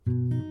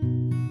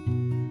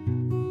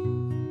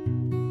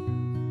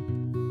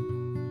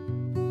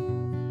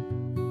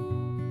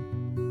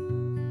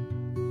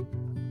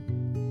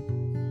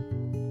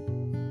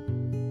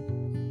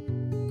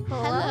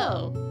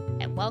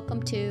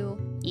welcome to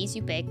Easy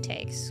Bake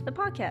Takes. The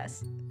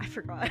podcast. I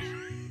forgot.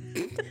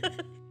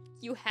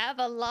 You have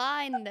a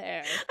line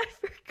there. I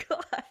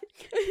forgot.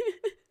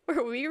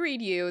 Where we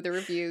read you the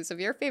reviews of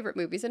your favorite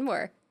movies and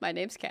more. My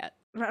name's Kat.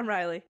 I'm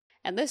Riley.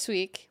 And this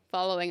week,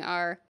 following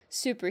our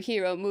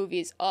superhero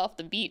movies off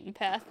the beaten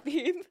path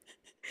theme.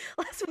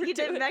 Last week you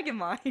did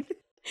Megamind.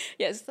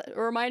 Yes, a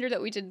reminder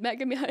that we did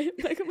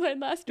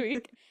Megamind last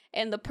week.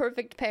 And the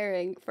perfect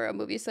pairing for a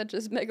movie such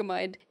as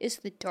Megamind is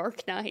The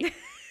Dark Knight.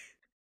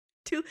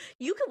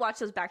 You could watch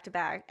those back to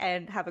back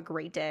and have a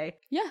great day.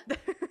 Yeah.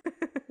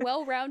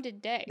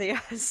 Well-rounded day.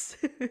 Yes.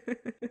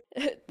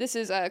 This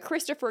is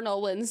Christopher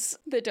Nolan's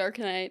The Dark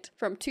Knight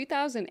from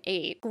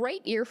 2008.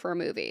 Great year for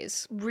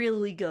movies.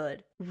 Really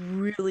good.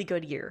 Really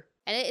good year.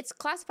 And it's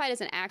classified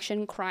as an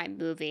action crime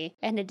movie,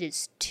 and it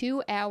is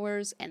 2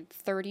 hours and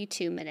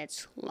 32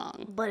 minutes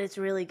long. But it's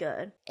really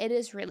good. It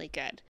is really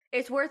good.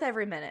 It's worth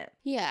every minute.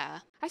 Yeah.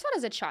 I saw it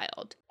as a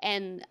child,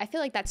 and I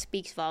feel like that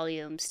speaks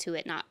volumes to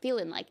it not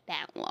feeling like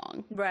that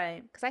long.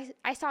 Right. Because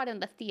I saw it in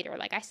the theater,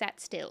 like I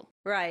sat still.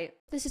 Right.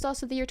 This is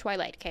also the year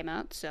Twilight came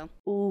out, so.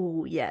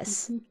 Ooh,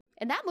 yes.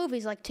 And that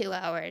movie's like 2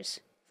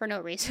 hours. For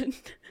no reason.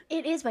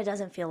 It is, but it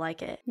doesn't feel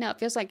like it. No, it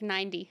feels like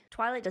 90.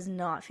 Twilight does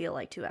not feel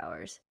like 2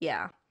 hours.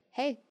 Yeah.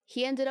 Hey,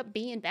 he ended up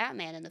being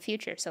Batman in the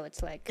future, so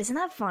it's like... Isn't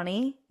that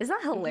funny? Isn't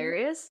that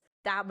hilarious?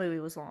 That movie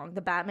was long.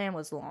 The Batman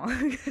was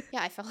long.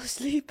 Yeah, I fell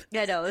asleep.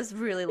 Yeah, no, it was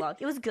really long.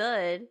 It was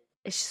good.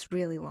 It's just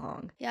really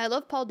long. Yeah, I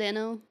love Paul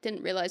Dano.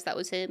 Didn't realize that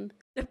was him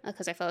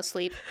because I fell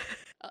asleep.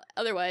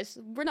 Otherwise,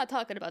 we're not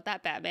talking about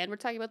that Batman. We're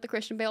talking about the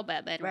Christian Bale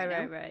Batman right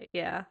now. Right.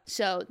 Yeah.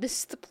 So, this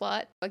is the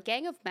plot. A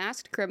gang of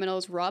masked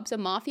criminals robs a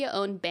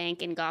mafia-owned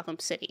bank in Gotham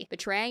City,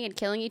 betraying and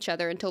killing each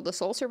other until the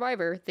sole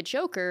survivor, the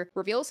Joker,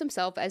 reveals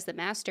himself as the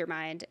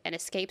mastermind and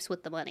escapes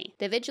with the money.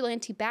 The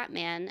vigilante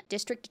Batman,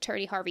 District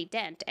Attorney Harvey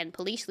Dent, and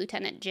Police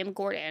Lieutenant Jim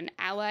Gordon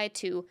ally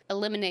to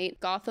eliminate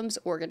Gotham's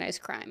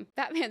organized crime.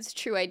 Batman's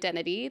true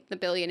identity, the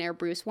billionaire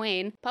Bruce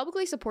Wayne,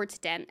 publicly supports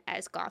Dent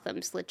as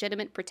Gotham's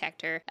legitimate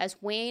protector, as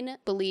Wayne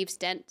believes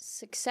Dent's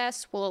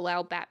success will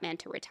allow Batman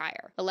to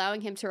retire,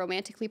 allowing him to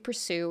romantically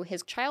pursue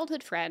his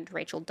childhood friend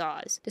Rachel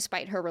Dawes,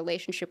 despite her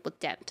relationship with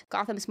Dent.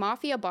 Gotham's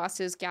mafia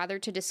bosses gather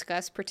to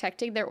discuss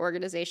protecting their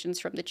organizations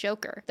from the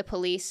Joker, the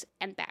police,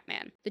 and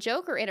Batman. The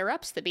Joker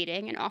interrupts the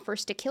meeting and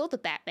offers to kill the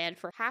Batman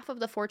for half of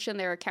the fortune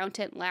their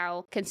accountant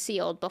Lau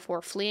concealed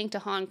before fleeing to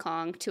Hong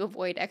Kong to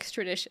avoid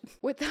extradition.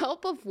 With the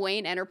help of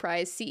Wayne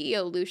Enterprise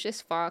CEO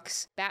Lucius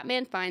Fox,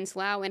 Batman finds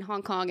Lau in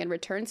Hong Kong and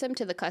returns him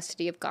to the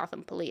custody of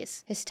Gotham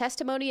police. His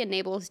testimony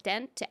enables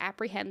Dent to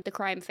apprehend the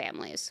crime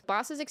families.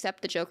 Bosses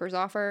accept the Joker's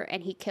offer,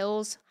 and he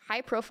kills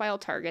high-profile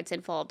targets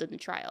involved in the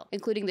trial,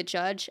 including the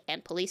judge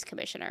and police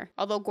commissioner.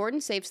 Although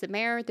Gordon saves the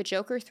mayor, the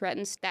Joker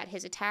threatens that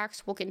his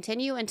attacks will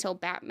continue until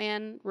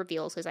Batman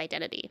reveals his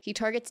identity. He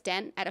targets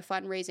Dent at a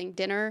fundraising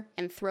dinner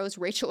and throws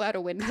Rachel out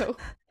a window,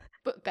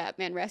 but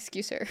Batman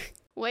rescues her.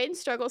 Wayne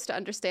struggles to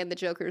understand the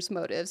Joker's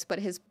motives, but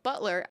his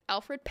butler,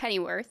 Alfred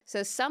Pennyworth,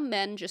 says some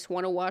men just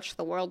want to watch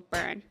the world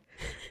burn.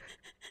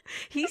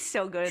 He's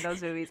so good in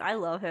those movies. I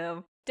love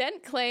him.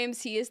 Dent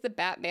claims he is the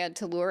Batman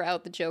to lure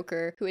out the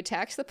Joker, who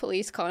attacks the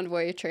police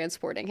convoy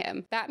transporting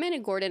him. Batman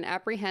and Gordon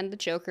apprehend the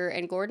Joker,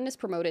 and Gordon is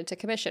promoted to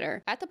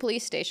commissioner. At the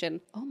police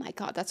station, oh my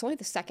god, that's only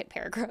the second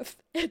paragraph.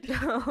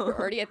 We're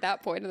already at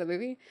that point in the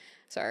movie.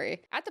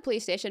 Sorry. At the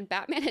police station,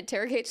 Batman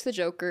interrogates the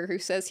Joker, who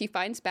says he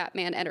finds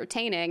Batman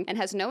entertaining and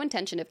has no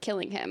intention of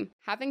killing him.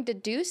 Having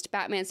deduced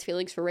Batman's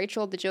feelings for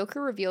Rachel, the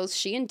Joker reveals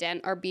she and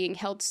Dent are being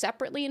held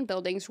separately in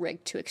buildings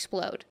rigged to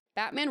explode.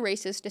 Batman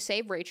races to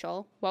save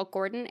Rachel, while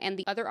Gordon and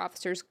the other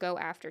officers go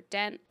after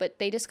Dent, but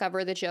they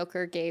discover the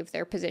Joker gave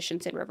their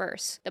positions in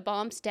reverse. The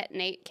bombs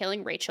detonate,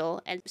 killing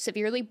Rachel and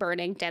severely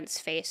burning Dent's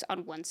face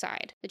on one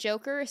side. The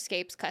Joker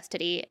escapes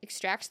custody,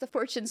 extracts the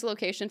fortune's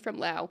location from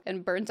Lau,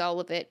 and burns all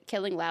of it,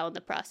 killing Lau in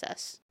the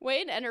process.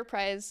 Wayne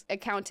Enterprise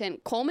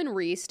accountant Coleman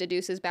Reese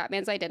deduces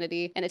Batman's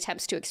identity and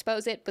attempts to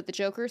expose it, but the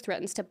Joker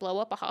threatens to blow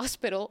up a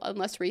hospital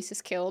unless Reese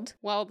is killed.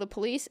 While the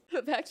police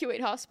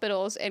evacuate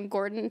hospitals and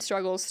Gordon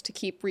struggles to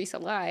keep Reese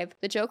alive,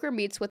 the Joker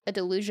meets with a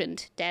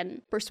delusioned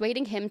Dent,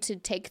 persuading him to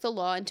take the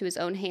law into his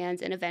own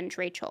hands and avenge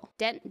Rachel.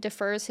 Dent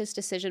defers his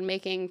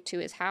decision-making to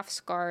his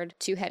half-scarred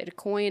two-headed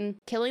coin,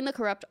 killing the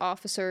corrupt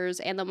officers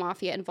and the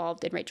mafia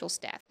involved in Rachel's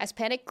death. As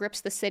panic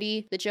grips the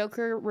city, the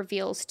Joker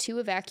reveals 2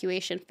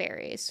 evacuation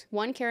ferries,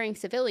 one carrying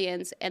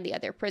civilians and the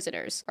other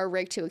prisoners, are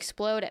rigged to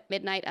explode at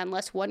midnight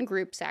unless one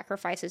group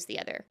sacrifices the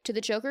other. To the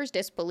Joker's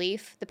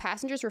disbelief, the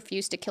passengers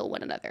refuse to kill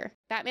one another.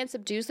 Batman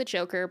subdues the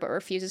Joker but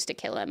refuses to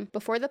kill him.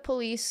 Before the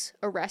police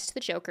arrest the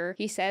Joker,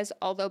 he says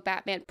although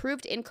Batman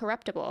proved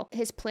incorruptible,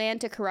 his plan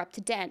to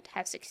corrupt Dent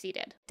has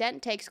succeeded.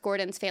 Dent takes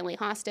Gordon's family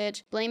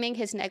hostage, blaming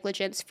his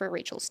negligence for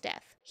Rachel's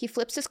death. He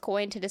flips his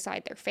coin to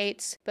decide their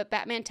fates, but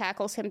Batman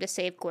tackles him to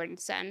save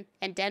Gordon's son,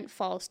 and Dent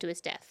falls to his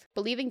death.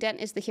 Believing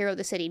Dent is the hero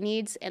the city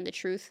needs and the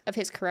truth of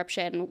his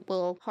corruption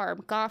will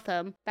harm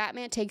Gotham,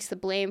 Batman takes the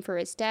blame for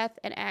his death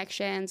and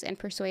actions and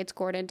persuades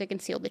Gordon to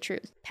conceal the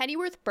truth.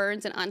 Pennyworth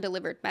burns an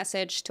undelivered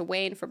message to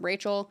Wayne from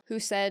Rachel, who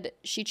said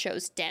she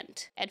chose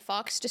Dent. and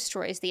Fox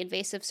destroys the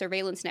invasive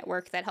surveillance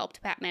network that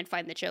helped Batman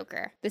find the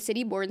Joker. The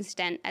city mourns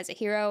Dent as a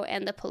hero,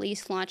 and the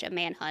police launch a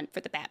manhunt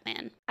for the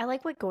Batman. I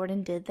like what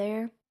Gordon did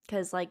there.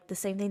 Because, like, the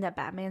same thing that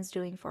Batman's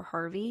doing for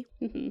Harvey,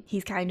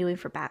 he's kind of doing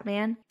for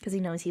Batman, because he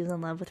knows he was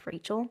in love with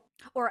Rachel.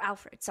 Or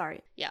Alfred,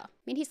 sorry. Yeah. I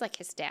mean, he's like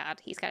his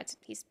dad. He's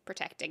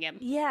protecting him.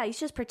 Yeah, he's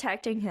just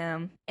protecting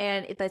him.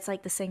 And it's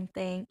like the same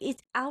thing.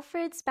 It's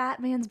Alfred's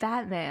Batman's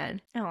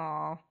Batman.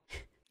 Aw.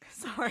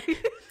 Sorry.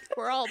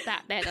 We're all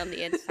Batman on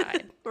the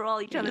inside. We're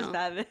all each other's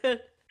Batman.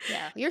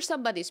 Yeah. You're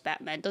somebody's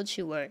Batman, don't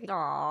you worry.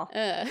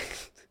 Aw.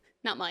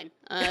 Not mine.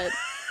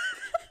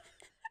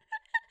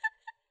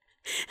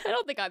 I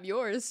don't think I'm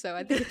yours, so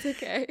I think it's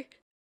okay.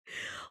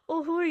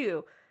 Well, who are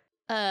you?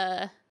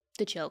 The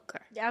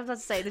Joker. Yeah, I was about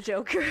to say the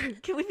Joker.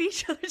 Can we be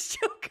each other's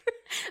Joker?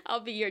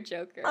 I'll be your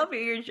Joker. I'll be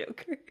your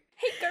Joker.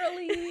 Hey,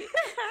 girly.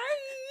 Hi.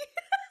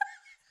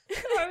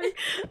 Sorry.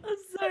 I'm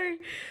sorry.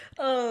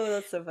 Oh,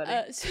 that's so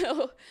funny.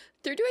 So,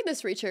 through doing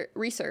this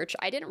research,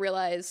 I didn't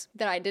realize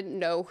that I didn't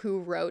know who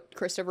wrote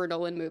Christopher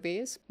Nolan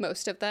movies,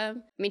 most of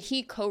them. I mean,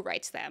 he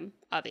co-writes them,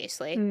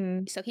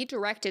 obviously. So he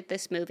directed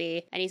this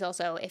movie, and he's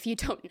also, if you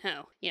don't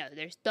know,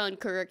 there's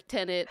Dunkirk,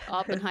 Tenet,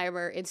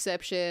 Oppenheimer,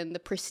 Inception, The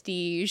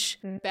Prestige,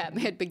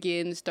 Batman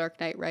Begins, Dark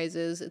Knight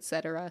Rises,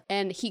 etc.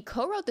 And he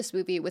co-wrote this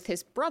movie with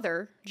his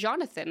brother,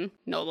 Jonathan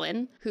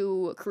Nolan,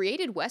 who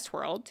created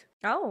Westworld.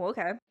 Oh,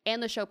 okay.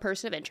 And the show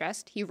Person of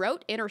Interest. He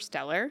wrote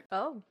Interstellar.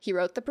 Oh. He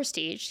wrote The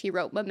Prestige. He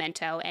wrote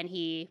Memento, and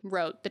he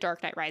wrote The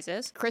Dark Knight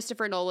Rises.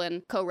 Christopher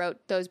Nolan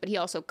co-wrote those, but he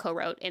also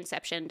co-wrote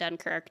Inception,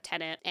 Dunkirk,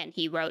 Tenet, and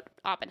he wrote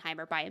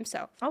Oppenheimer by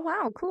himself. Oh,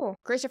 wow, cool.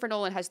 Christopher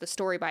Nolan has the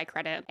story by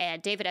credit,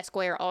 and David S.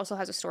 Goyer also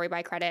has a story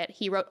by credit.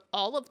 He wrote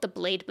all of the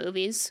Blade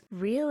movies.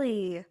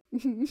 Really?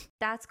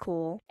 That's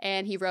cool.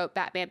 And he wrote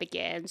Batman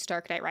Begins,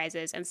 Dark Knight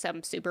Rises, and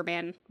some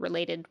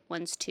Superman-related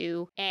ones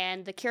too.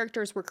 And the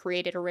characters were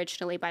created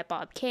originally by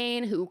Bob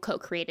Kane, who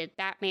co-created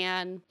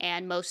Batman,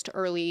 and most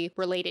early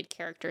related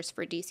characters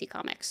for DC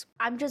Comics.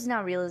 I'm just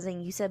now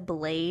realizing you said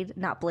Blade,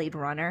 not Blade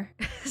Runner.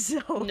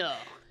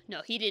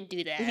 No, he didn't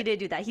do that. He did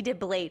do that. He did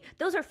Blade.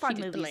 Those are fun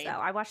movies, Blade. though.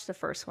 I watched the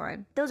first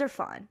one. Those are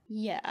fun.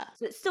 Yeah.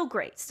 So it's still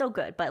great. Still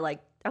good. But,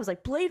 like, I was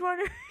like, Blade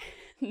Runner?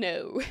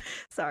 No.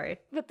 Sorry.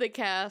 But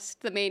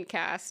the main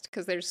cast,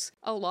 because there's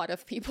a lot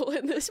of people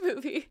in this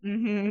movie.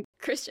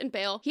 Christian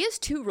Bale, he has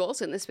 2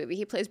 roles in this movie.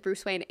 He plays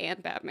Bruce Wayne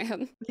and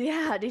Batman.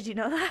 Yeah, did you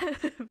know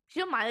that?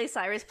 You know Miley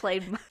Cyrus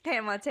played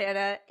Hannah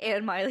Montana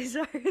and Miley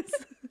Cyrus?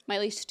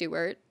 Miley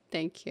Stewart,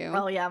 thank you.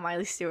 Oh, yeah,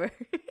 Miley Stewart.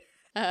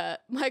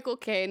 Michael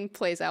Caine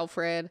plays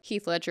Alfred.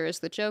 Heath Ledger is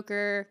the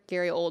Joker.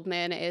 Gary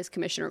Oldman is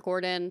Commissioner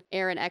Gordon.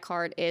 Aaron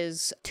Eckhart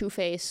is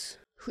Two-Face.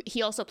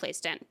 He also plays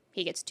Dent.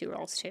 He gets 2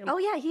 roles too. Oh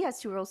yeah, he has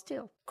 2 roles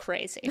too.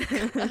 Crazy.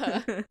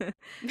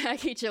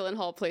 Maggie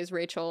Gyllenhaal plays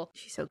Rachel.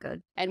 She's so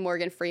good. And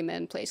Morgan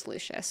Freeman plays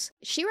Lucius.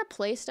 She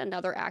replaced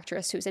another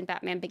actress who's in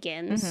Batman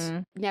Begins.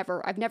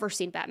 I've never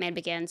seen Batman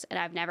Begins, and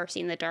I've never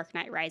seen The Dark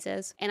Knight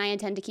Rises, and I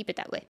intend to keep it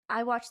that way.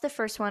 I watched the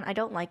first one. I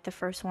don't like the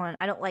first one.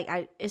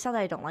 It's not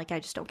that I don't like it, I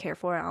just don't care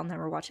for it. I'll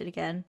never watch it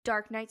again.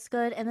 Dark Knight's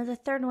good, and then the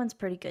third one's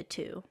pretty good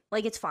too.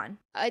 Like, it's fun.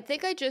 I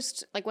think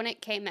when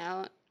it came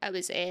out,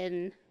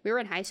 we were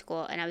in high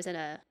school, and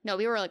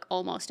we were like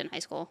almost in high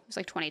school. It was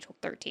like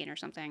 2013 or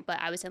something. But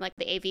I was in like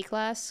the AV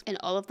class, and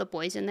all of the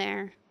boys in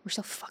there were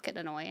so fucking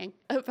annoying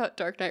about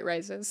Dark Knight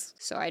Rises.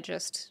 So I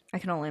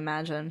can only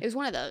imagine. It was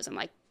one of those. I'm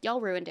like,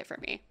 y'all ruined it for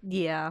me.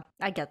 Yeah,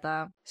 I get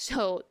that.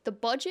 So the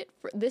budget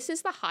this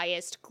is the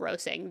highest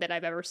grossing that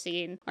I've ever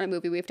seen on a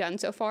movie we've done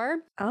so far.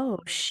 Oh,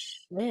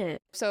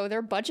 shit. So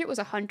their budget was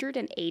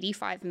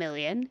 $185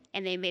 million,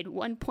 and they made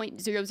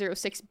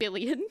 $1.006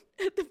 billion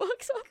at the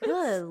box office.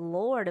 Good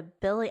Lord, $1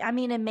 billion. I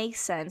mean, it makes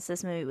sense.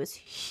 This movie was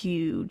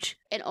huge.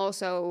 And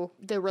also,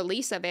 the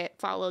release of it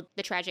followed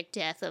the tragic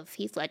death of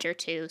Heath Ledger,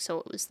 too. So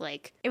it was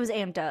like... It was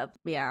amped up,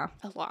 yeah.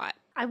 A lot.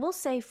 I will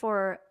say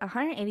for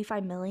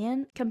 $185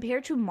 million,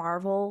 compared to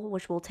Marvel,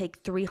 which will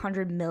take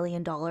 $300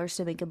 million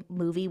to make a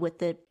movie with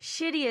the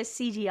shittiest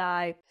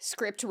CGI.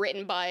 Script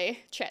written by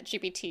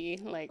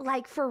ChatGPT.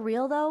 Like, for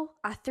real, though,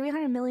 a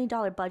 $300 million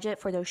budget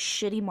for those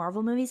shitty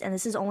Marvel movies, and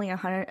this is only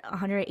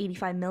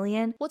 $185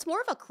 million. Well, it's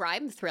more of a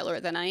crime thriller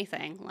than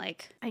anything.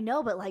 I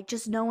know, but,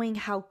 just knowing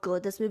how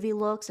good this movie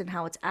looks and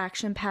how it's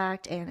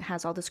action-packed and it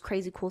has all this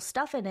crazy cool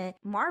stuff in it,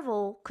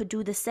 Marvel could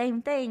do the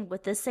same thing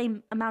with the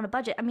same amount of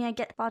budget. I mean, I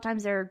get a lot of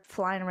times they're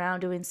flying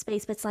around doing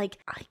space, but it's I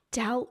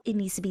doubt it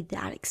needs to be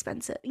that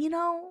expensive,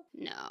 No,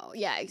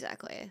 yeah,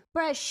 exactly.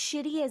 But as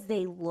shitty as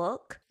they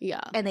look, yeah,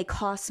 and they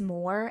cost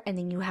more, and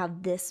then you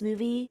have this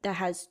movie that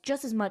has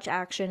just as much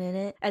action in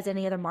it as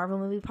any other Marvel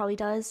movie probably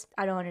does,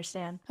 I don't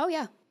understand. Oh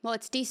yeah, well,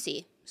 it's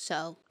DC,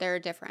 so they're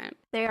different.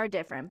 They are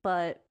different,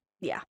 but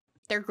yeah.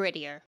 They're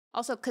grittier.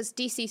 Also, because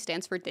DC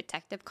stands for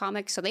Detective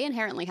Comics, so they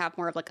inherently have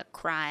more of a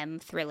crime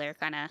thriller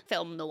kind of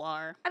film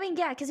noir. I mean,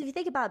 yeah, because if you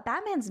think about it,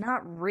 Batman's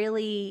not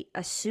really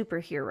a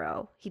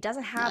superhero. He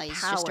doesn't have powers. He's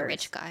just a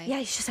rich guy. Yeah,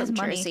 he just has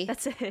money. Jersey.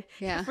 That's it.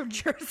 Yeah. From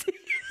Jersey.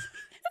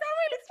 Is that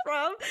where he's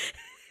from?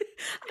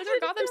 That's where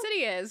Gotham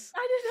City is.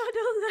 I did not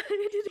know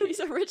that. He's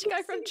a rich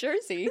guy from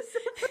Jersey.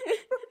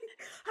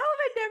 How have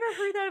I never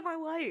heard that in my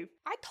life?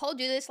 I told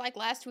you this like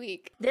last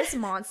week. This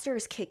monster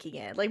is kicking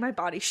in. Like, my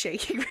body's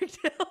shaking right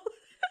now.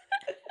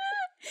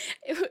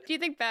 Do you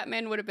think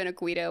Batman would have been a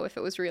Guido if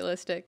it was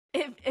realistic?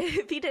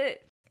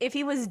 If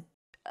he was,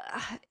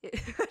 I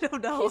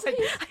don't know.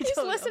 He's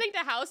listening to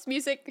house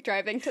music,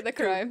 driving to the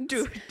crime.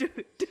 Dude.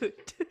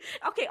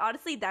 Okay,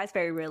 honestly, that's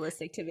very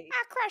realistic to me.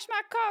 I crashed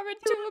my car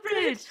into a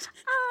bridge.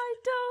 I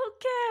don't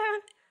care.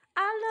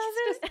 I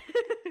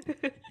love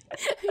it.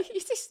 You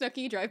see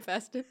Snooki drive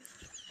faster.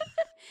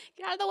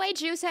 Get out of the way,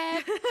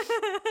 Juicehead.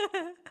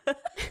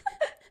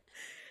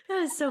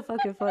 That is so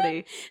fucking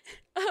funny.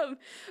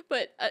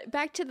 But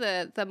back to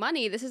the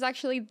money. This is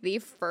actually the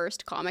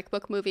first comic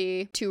book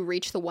movie to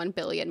reach the 1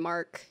 billion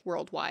mark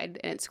worldwide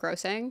in its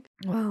grossing.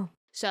 Wow.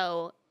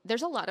 So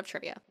there's a lot of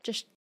trivia.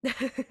 Just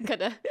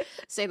gonna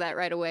say that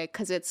right away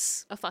because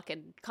it's a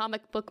fucking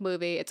comic book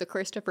movie. It's a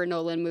Christopher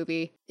Nolan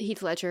movie.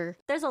 Heath Ledger.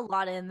 There's a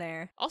lot in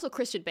there. Also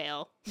Christian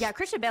Bale. Yeah,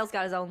 Christian Bale's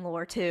got his own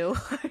lore too.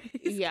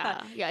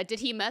 Yeah. Did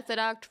he method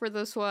act for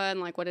this one?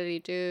 Like, what did he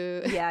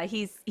do? Yeah,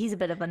 he's a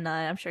bit of a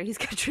nut. I'm sure he's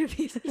got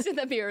trivia. He's in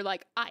the mirror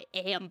like, I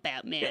am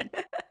Batman.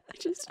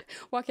 Just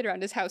walking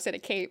around his house in a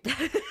cape.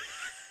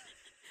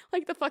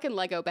 Like the fucking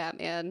Lego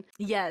Batman.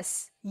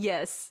 Yes.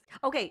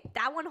 Okay,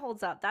 that one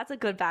holds up. That's a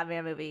good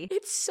Batman movie.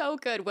 It's so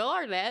good. Will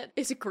Arnett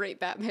is a great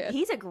Batman.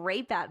 He's a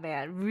great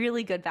Batman.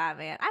 Really good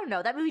Batman. I don't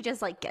know. That movie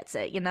just like gets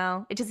it, you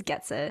know? It just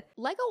gets it.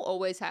 Lego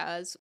always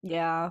has.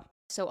 Yeah.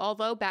 So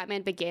although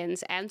Batman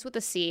Begins ends with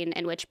a scene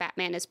in which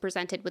Batman is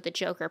presented with the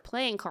Joker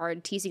playing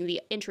card, teasing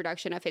the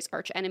introduction of his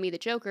archenemy, the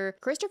Joker,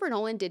 Christopher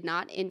Nolan did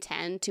not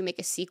intend to make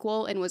a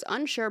sequel and was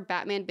unsure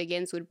Batman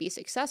Begins would be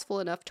successful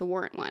enough to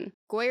warrant one.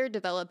 Goyer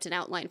developed an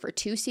outline for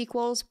 2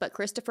 sequels, but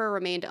Christopher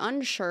remained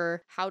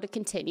unsure how to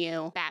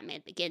continue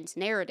Batman Begins'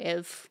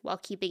 narrative while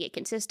keeping it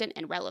consistent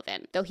and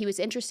relevant, though he was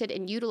interested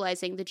in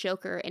utilizing the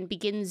Joker and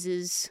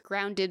Begins'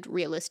 grounded,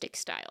 realistic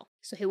style.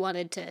 So he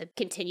wanted to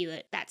continue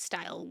that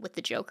style with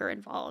the Joker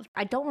involved.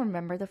 I don't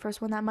remember the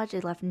first one that much.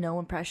 It left no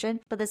impression.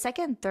 But the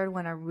second and third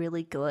one are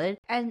really good.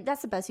 And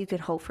that's the best you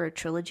could hope for a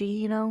trilogy,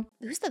 you know?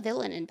 Who's the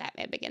villain in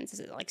Batman Begins? Is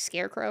it like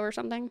Scarecrow or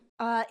something?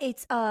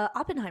 It's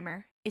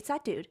Oppenheimer. It's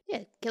that dude.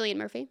 Yeah, Cillian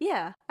Murphy.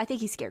 Yeah, I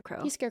think he's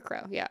Scarecrow. He's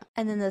Scarecrow, yeah.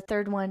 And then the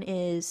third one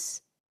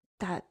is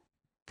that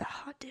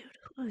hot dude.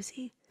 Who is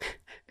he?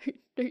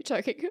 Are you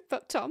talking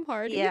about Tom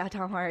Hardy? Yeah,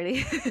 Tom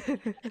Hardy.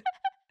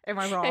 Am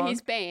I wrong? Yeah,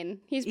 he's Bane.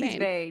 He's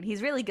Bane.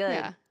 He's really good.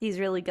 Yeah. He's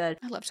really good.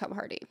 I love Tom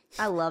Hardy.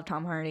 I love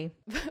Tom Hardy.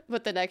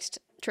 But the next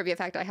trivia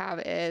fact I have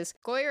is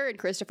Goyer and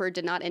Christopher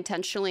did not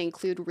intentionally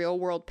include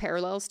real-world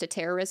parallels to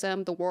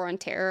terrorism, the war on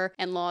terror,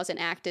 and laws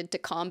enacted to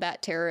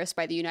combat terrorists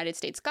by the United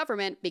States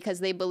government because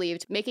they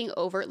believed making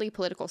overtly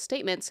political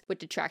statements would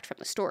detract from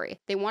the story.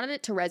 They wanted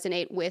it to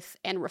resonate with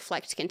and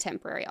reflect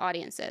contemporary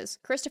audiences.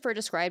 Christopher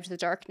described The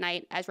Dark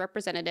Knight as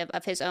representative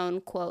of his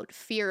own, quote,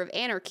 fear of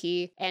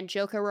anarchy, and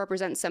Joker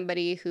represents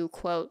somebody who,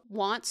 quote,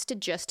 wants to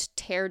just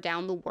tear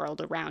down the world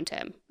around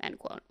him, end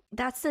quote.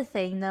 That's the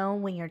thing, though,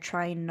 when you're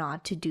trying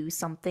not to do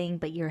something,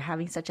 but you're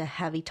having such a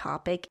heavy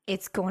topic,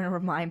 it's going to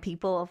remind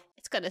people of...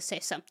 It's going to say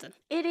something.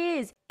 It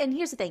is. And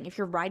here's the thing. If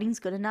your writing's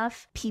good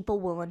enough, people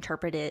will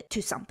interpret it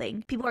to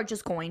something. People are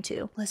just going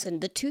to. Listen,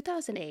 the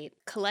 2008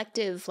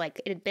 collective, like,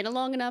 it had been a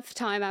long enough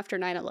time after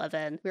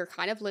 9/11. We were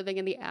kind of living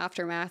in the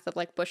aftermath of,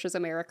 like, Bush's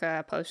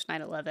America post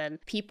 9/11.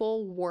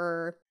 People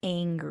were...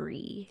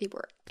 angry. They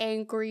were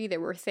angry. There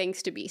were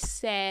things to be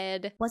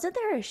said. Wasn't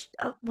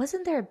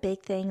there a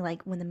big thing,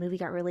 like, when the movie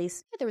got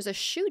released? Yeah, there was a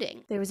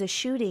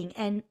shooting.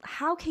 And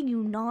how can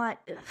you not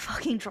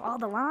fucking draw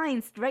the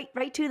lines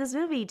right to this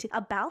movie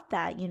about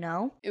that, you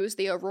know? It was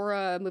the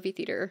Aurora movie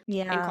theater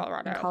in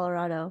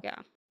Colorado. Yeah.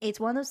 It's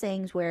one of those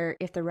things where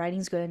if the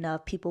writing's good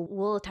enough, people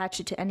will attach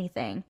it to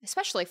anything.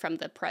 Especially from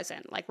the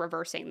present, like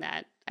reversing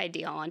that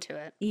idea onto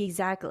it.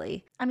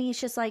 Exactly. I mean,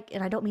 it's just like,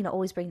 and I don't mean to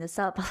always bring this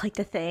up, but like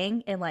The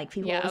Thing, and like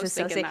people always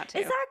associate. That too.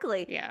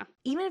 Exactly. Yeah.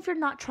 Even if you're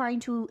not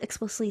trying to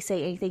explicitly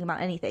say anything about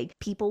anything,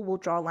 people will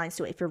draw lines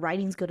to it if your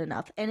writing's good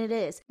enough. And it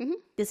is. Mm-hmm.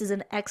 This is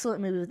an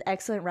excellent movie with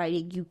excellent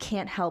writing. You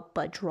can't help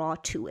but draw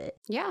to it.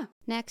 Yeah.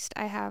 Next,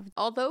 I have,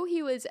 although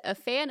he was a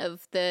fan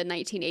of the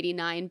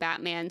 1989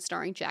 Batman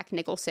starring Jack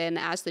Nicholson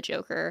as the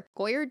Joker,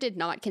 Goyer did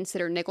not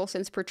consider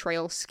Nicholson's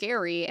portrayal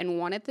scary and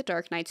wanted the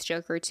Dark Knight's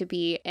Joker to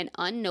be an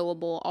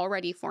unknowable,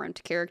 already formed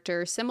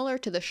character similar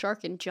to the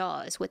shark in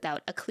Jaws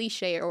without a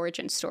cliche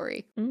origin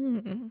story.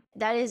 Mm-hmm.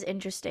 That is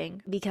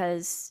interesting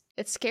because...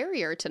 it's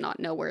scarier to not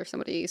know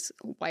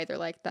why they're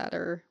like that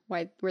or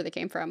where they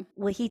came from.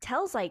 Well, he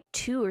tells like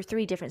 2 or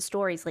 3 different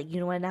stories. Like, you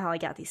don't want to know how I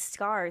got these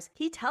scars.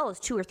 He tells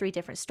 2 or 3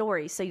 different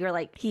stories. So you're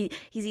like, he's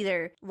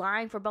either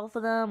lying for both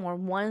of them or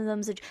one of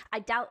them's I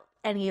doubt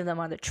any of them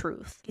are the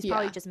truth. He's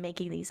probably just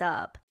making these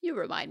up. You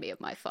remind me of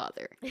my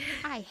father.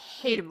 I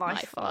hated my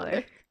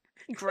father.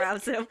 He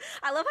grabs him.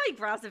 I love how he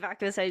grabs him back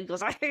to his head and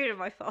goes, I hated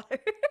my father.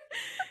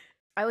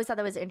 I always thought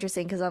that was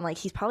interesting because I'm like,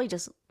 he's probably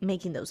just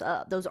making those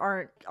up. Those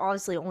aren't,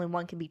 obviously only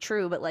one can be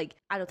true, but like,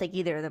 I don't think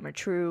either of them are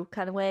true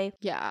kind of way.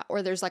 Yeah,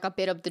 or there's like a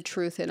bit of the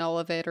truth in all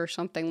of it or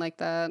something like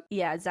that.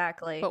 Yeah,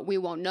 exactly. But we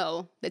won't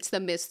know. It's the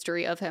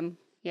mystery of him.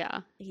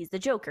 Yeah. He's the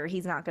Joker.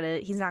 He's not gonna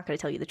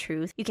tell you the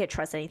truth. You can't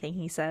trust anything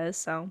he says,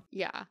 so.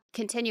 Yeah.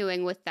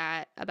 Continuing with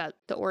that about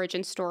the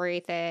origin story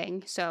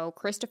thing. So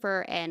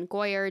Christopher and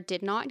Goyer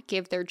did not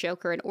give their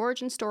Joker an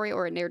origin story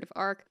or a narrative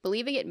arc,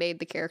 believing it made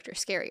the character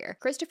scarier.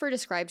 Christopher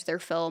describes their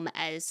film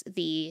as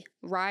the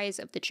rise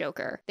of the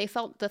Joker. They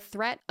felt the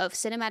threat of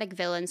cinematic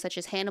villains such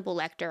as Hannibal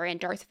Lecter and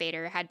Darth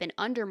Vader had been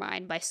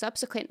undermined by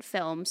subsequent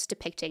films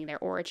depicting their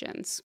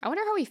origins. I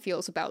wonder how he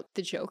feels about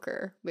the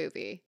Joker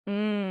movie.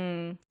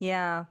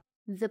 Yeah.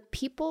 The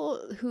people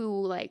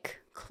who like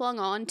clung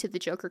on to the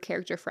Joker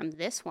character from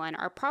this one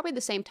are probably the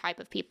same type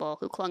of people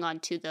who clung on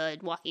to the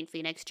Joaquin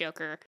Phoenix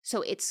Joker.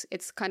 So it's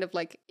kind of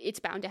like it's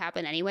bound to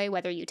happen anyway,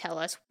 whether you tell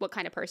us what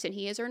kind of person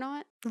he is or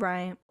not.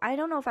 Right. I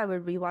don't know if I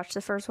would rewatch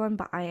the first one,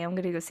 but I am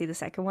gonna go see the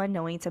second one,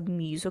 knowing it's a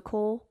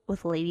musical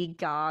with Lady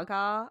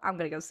Gaga. I'm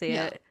gonna go see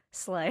it.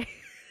 Slay.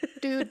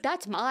 Dude,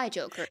 that's my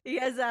Joker.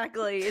 Yeah,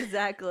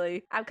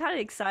 exactly. I'm kind of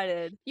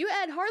excited. You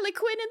add Harley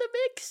Quinn in the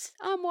mix,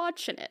 I'm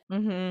watching it.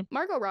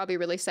 Margot Robbie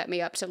really set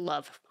me up to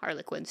love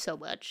Harley Quinn so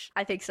much.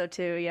 I think so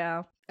too,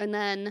 yeah. And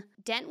then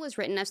Dent was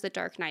written as the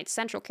Dark Knight's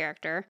central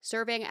character,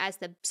 serving as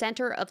the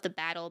center of the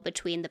battle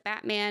between the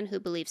Batman, who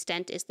believes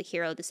Dent is the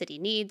hero the city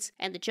needs,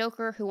 and the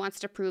Joker, who wants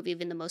to prove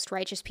even the most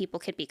righteous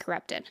people can be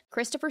corrupted.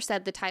 Christopher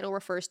said the title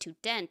refers to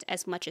Dent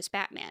as much as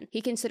Batman.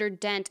 He considered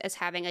Dent as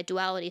having a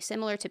duality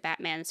similar to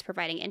Batman's,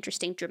 providing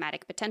interesting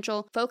dramatic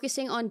potential.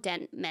 Focusing on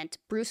Dent meant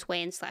Bruce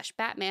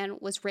Wayne/Batman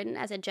was written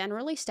as a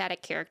generally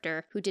static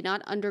character who did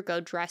not undergo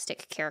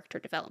drastic character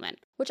development,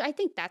 which I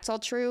think that's all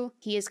true.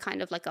 He is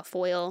kind of like a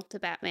foil to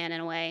Batman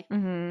in a way.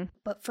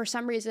 But for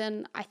some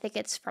reason, I think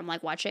it's from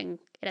like watching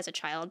it as a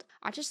child.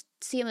 I just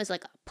see him as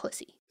like a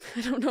pussy.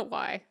 I don't know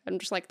why. I'm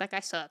just like, that guy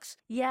sucks.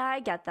 Yeah, I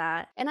get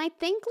that. And I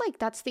think like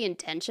that's the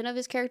intention of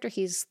his character.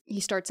 He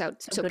starts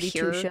out so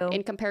pure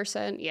in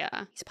comparison.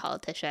 Yeah, he's a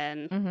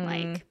politician.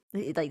 Like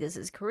this is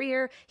his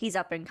career. He's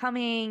up and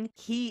coming.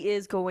 He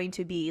is going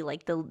to be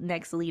like the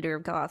next leader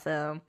of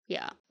Gotham.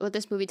 Yeah. What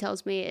this movie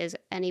tells me is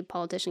any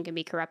politician can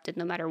be corrupted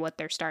no matter what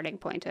their starting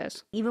point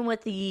is. Even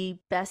with the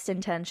best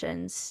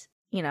intentions,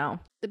 you know.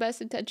 The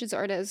best intentions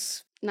aren't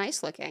as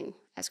nice looking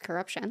as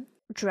corruption.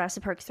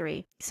 Jurassic Park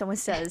 3. Someone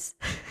says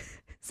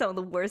some of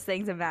the worst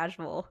things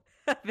imaginable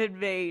have been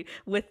made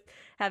with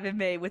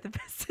the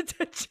best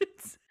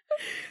intentions.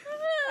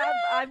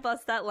 I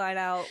bust that line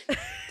out.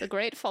 The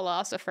great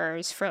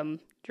philosophers from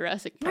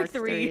Jurassic Park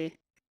 3.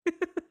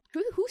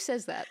 Who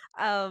says that?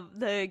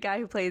 The guy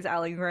who plays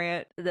Alan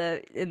Grant,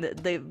 the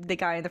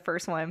guy in the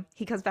first one.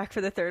 He comes back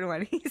for the third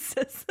one. He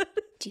says that.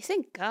 Do you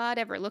think God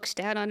ever looks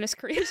down on his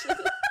creation?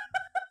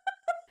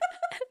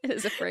 And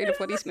is afraid of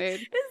what he's made?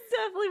 It's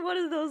definitely one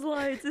of those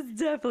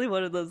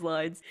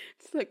lines.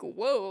 It's like,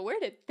 whoa, where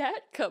did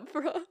that come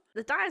from?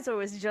 The dinosaur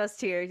was just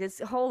here.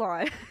 Just hold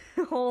on.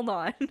 Hold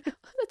on.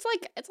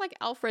 It's like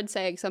Alfred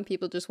saying some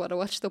people just want to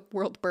watch the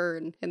world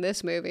burn in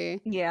this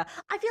movie. Yeah.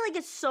 I feel like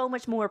it's so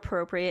much more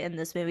appropriate in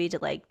this movie to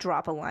like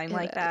drop a line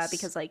like that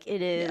because like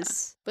it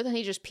is. Yeah. But then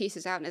he just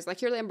pieces out and is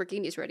like, your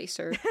Lamborghini's ready,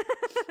 sir.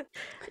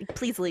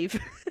 Please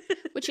leave.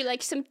 Would you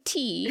like some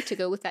tea to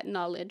go with that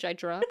knowledge I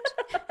dropped?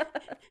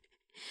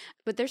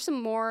 But there's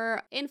some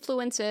more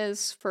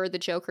influences for the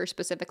Joker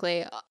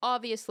specifically.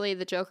 Obviously,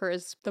 the Joker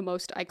is the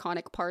most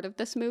iconic part of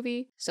this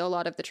movie, so a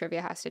lot of the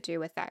trivia has to do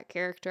with that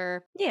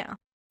character. Yeah.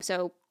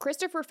 So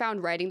Christopher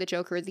found writing the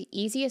Joker the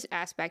easiest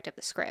aspect of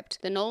the script.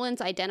 The Nolans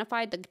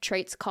identified the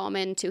traits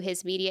common to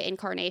his media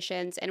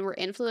incarnations and were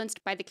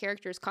influenced by the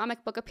character's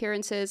comic book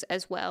appearances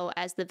as well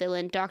as the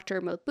villain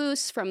Dr.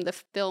 Mabuse from the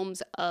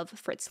films of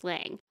Fritz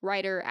Lang.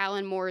 Writer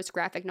Alan Moore's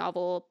graphic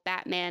novel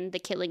Batman: The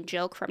Killing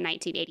Joke from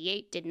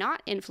 1988 did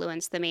not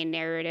influence the main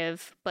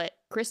narrative, but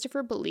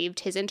Christopher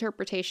believed his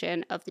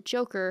interpretation of the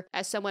Joker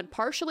as someone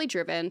partially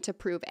driven to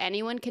prove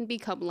anyone can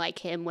become like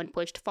him when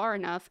pushed far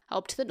enough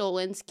helped the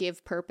Nolans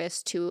give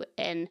purpose to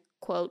an,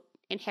 quote,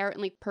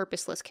 inherently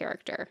purposeless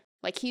character.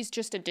 Like, he's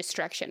just a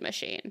distraction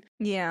machine.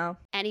 Yeah.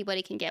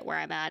 Anybody can get where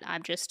I'm at.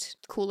 I'm just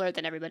cooler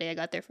than everybody. I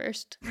got there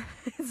first.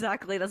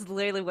 Exactly. That's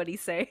literally what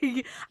he's saying.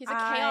 He's a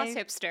chaos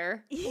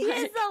hipster. He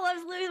is, though. I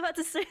was literally about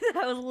to say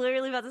that. I was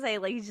literally about to say,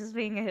 like, he's just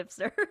being a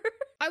hipster.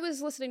 I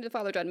was listening to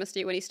Father John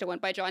Misty when he still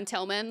went by John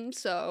Tillman,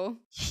 so...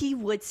 He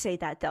would say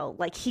that, though.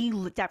 Like, he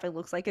definitely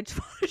looks like a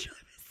Father John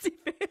Misty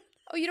fan.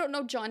 Oh, you don't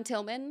know John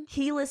Tillman?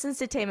 He listens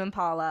to Tame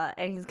Impala,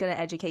 and he's going to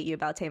educate you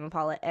about Tame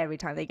Impala every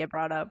time they get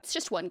brought up. It's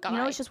just one guy. You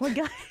know, it's just one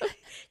guy.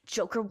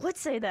 Joker would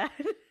say that.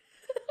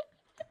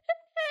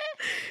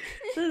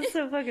 That's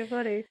so fucking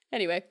funny.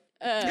 Anyway,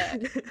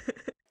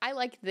 I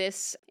like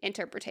this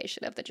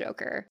interpretation of the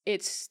Joker.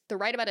 It's the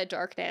right amount of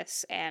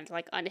darkness and,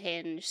 like,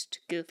 unhinged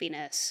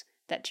goofiness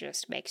that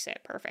just makes it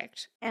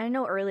perfect. And I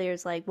know earlier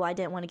it's like, well, I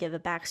didn't want to give a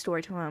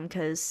backstory to him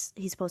because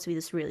he's supposed to be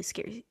this really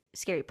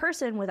scary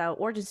person without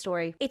origin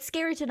story. It's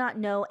scary to not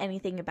know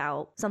anything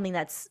about something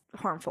that's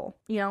harmful,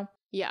 you know?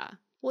 Yeah.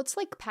 Well, it's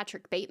like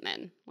Patrick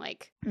Bateman.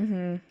 Like,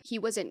 Mm-hmm. he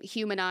wasn't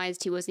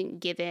humanized. He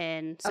wasn't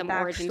given A some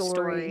origin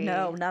story.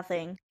 No,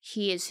 nothing.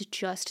 He is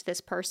just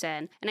this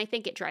person. And I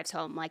think it drives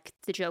home, like,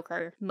 the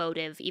Joker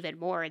motive even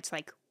more. It's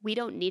like, we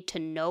don't need to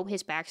know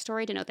his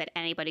backstory to know that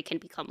anybody can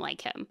become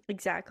like him.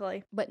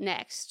 Exactly. But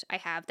next, I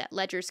have that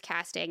Ledger's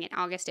casting in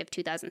August of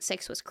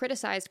 2006 was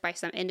criticized by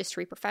some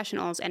industry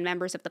professionals and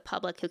members of the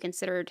public who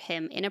considered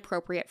him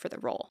inappropriate for the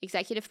role.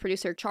 Executive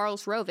producer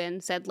Charles Roven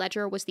said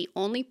Ledger was the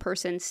only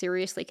person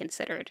seriously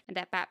considered, and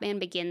that Batman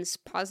Begins'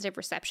 positive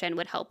reception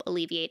would help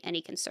alleviate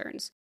any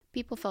concerns.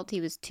 People felt he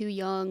was too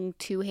young,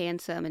 too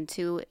handsome, and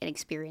too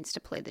inexperienced to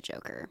play the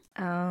Joker.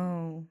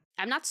 Oh.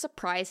 I'm not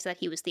surprised that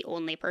he was the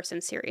only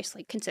person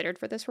seriously considered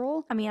for this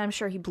role. I mean, I'm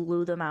sure he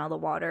blew them out of the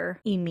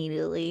water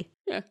immediately.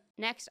 Yeah.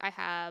 Next, I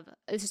have,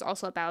 this is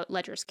also about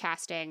Ledger's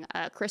casting.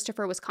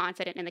 Christopher was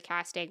confident in the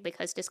casting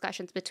because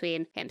discussions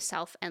between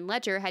himself and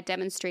Ledger had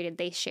demonstrated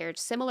they shared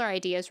similar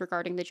ideas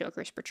regarding the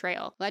Joker's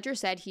portrayal. Ledger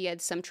said he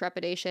had some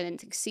trepidation in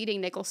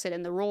succeeding Nicholson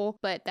in the role,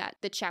 but that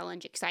the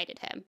challenge excited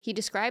him. He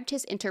described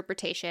his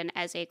interpretation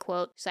as a,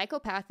 quote,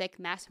 psychopathic,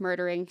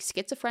 mass-murdering,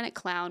 schizophrenic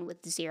clown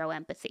with zero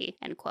empathy,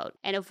 end quote,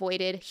 and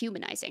avoided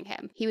humanizing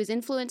him. He was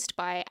influenced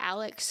by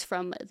Alex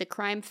from the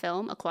crime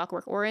film A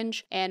Clockwork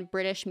Orange and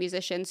British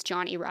musicians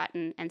Johnny Rotten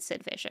and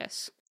Sid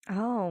Vicious.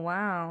 Oh,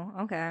 wow.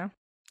 Okay.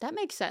 That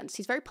makes sense.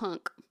 He's very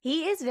punk.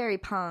 He is very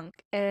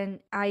punk, and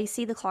I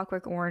see the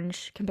Clockwork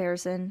Orange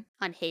comparison.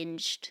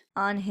 Unhinged.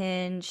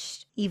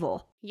 Unhinged.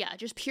 Evil. Yeah,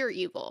 just pure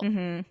evil.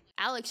 Mm-hmm.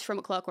 Alex from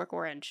A Clockwork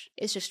Orange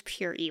is just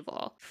pure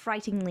evil.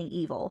 Frighteningly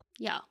evil.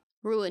 Yeah.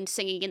 Ruined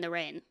Singing in the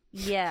Rain.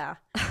 Yeah.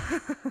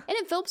 And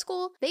in film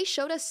school, they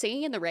showed us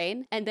Singing in the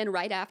Rain, and then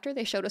right after,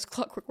 they showed us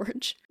Clockwork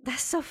Orange.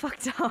 That's so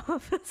fucked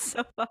up. That's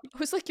so fucked. It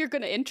was like, you're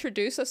going to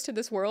introduce us to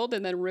this world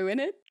and then ruin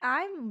it?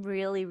 I'm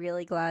really,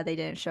 really glad they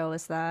didn't show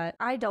us that.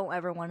 I don't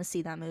ever want to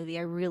see that movie.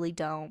 I really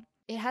don't.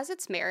 It has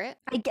its merit.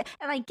 I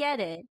get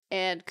it.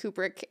 And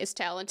Kubrick is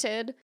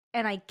talented.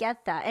 And I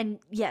get that. And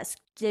yes,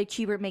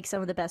 Kubrick makes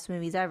some of the best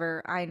movies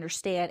ever. I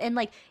understand. And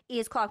like,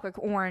 is Clockwork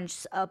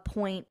Orange a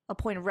point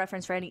of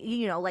reference for any,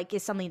 you know, like,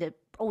 is something to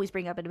always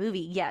bring up in a movie?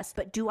 Yes.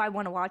 But do I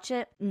want to watch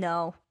it?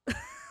 No.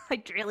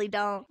 I really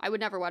don't. I would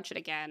never watch it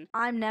again.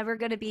 I'm never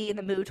going to be in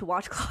the mood to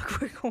watch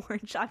Clockwork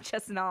Orange. I'm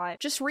just not.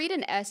 Just read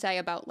an essay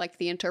about, like,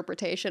 the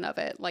interpretation of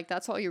it. Like,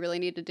 that's all you really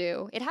need to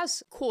do. It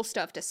has cool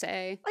stuff to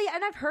say. Oh, yeah.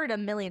 And I've heard a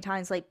million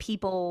times, like,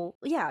 people,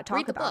 talk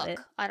read the about book.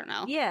 it. I don't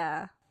know.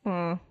 Yeah.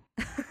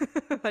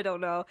 I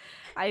don't know.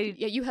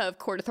 Yeah, you have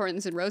Court of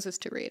Thorns and Roses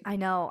to read. I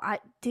know.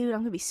 Dude,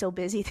 I'm gonna be so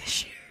busy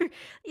this year.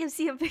 You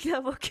see how big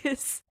that book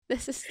is.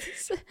 This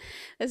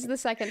is the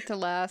second to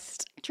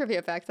last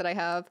trivia fact that I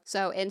have.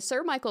 So, in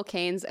Sir Michael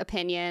Caine's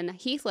opinion,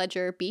 Heath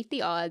Ledger beat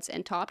the odds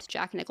and topped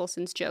Jack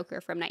Nicholson's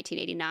Joker from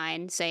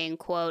 1989, saying,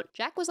 quote,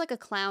 Jack was like a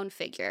clown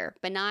figure,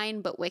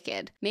 benign but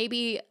wicked,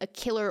 maybe a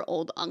killer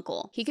old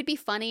uncle. He could be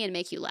funny and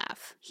make you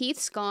laugh.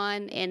 Heath's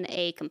gone in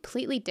a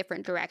completely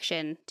different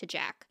direction to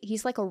Jack.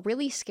 He's like a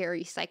really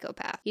scary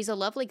psychopath. He's a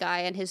lovely guy,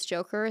 and his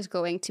Joker is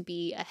going to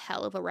be a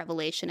hell of a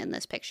revelation in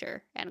this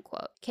picture, end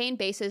quote. Caine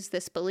bases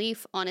this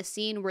belief on a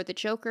scene where the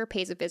Joker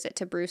pays a visit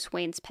to Bruce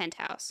Wayne's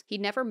penthouse.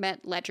 He'd never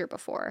met Ledger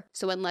before,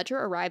 so when Ledger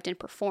arrived and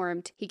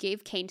performed, he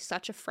gave Caine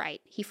such a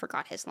fright, he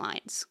forgot his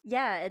lines.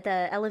 Yeah,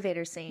 the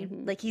elevator scene.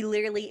 Mm-hmm. Like, he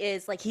literally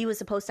is, like, he was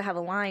supposed to have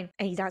a line,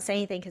 and he's not saying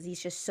anything because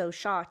he's just so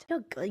shocked.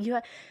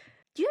 You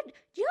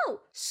know,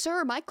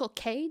 Sir Michael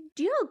Caine?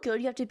 do you know how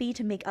good you have to be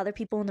to make other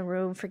people in the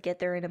room forget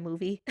they're in a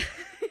movie?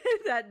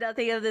 That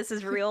nothing of this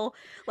is real.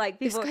 Like,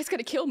 people, This guy's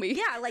gonna kill me.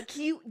 yeah,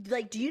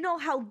 do you know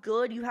how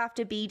good you have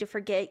to be to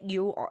forget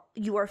you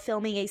are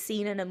filming a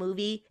scene in a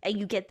movie and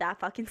you get that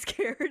fucking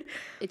scared?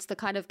 It's the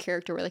kind of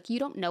character where, like, you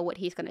don't know what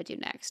he's gonna do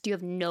next. You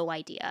have no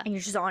idea. And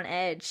you're just on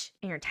edge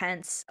and you're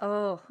tense.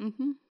 Oh.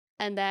 Mm-hmm.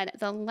 And then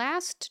the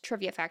last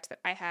trivia fact that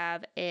I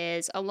have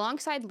is,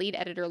 alongside lead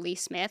editor Lee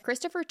Smith,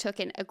 Christopher took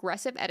an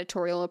aggressive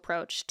editorial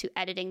approach to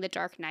editing The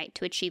Dark Knight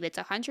to achieve its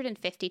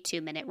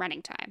 152-minute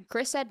running time.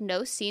 Chris said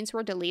no scenes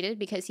were deleted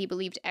because he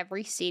believed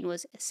every scene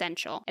was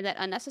essential, and that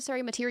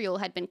unnecessary material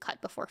had been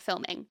cut before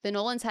filming. The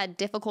Nolans had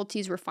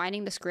difficulties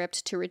refining the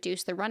script to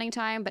reduce the running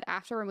time, but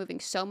after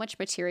removing so much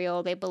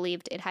material they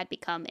believed it had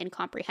become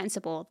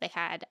incomprehensible, they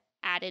had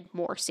added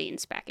more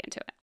scenes back into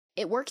it.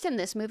 It worked in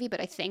this movie,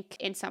 but I think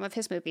in some of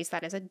his movies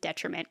that is a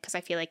detriment because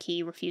I feel like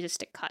he refuses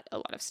to cut a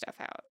lot of stuff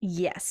out.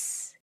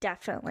 Yes,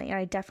 definitely.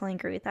 I definitely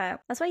agree with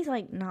that. That's why he's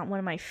like not one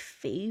of my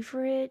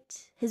favorite.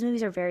 His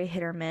movies are very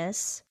hit or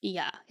miss.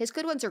 Yeah, his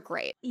good ones are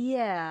great.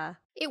 Yeah.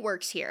 It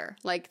works here.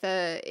 Like,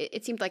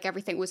 it seemed like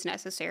everything was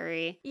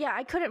necessary. Yeah,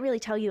 I couldn't really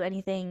tell you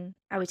anything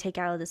I would take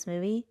out of this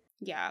movie.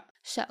 Yeah.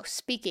 So,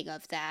 speaking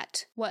of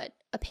that, what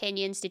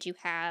opinions did you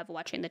have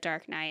watching The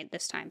Dark Knight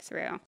this time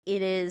through?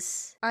 It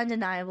is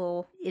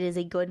undeniable. It is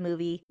a good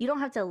movie. You don't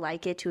have to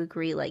like it to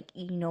agree, like,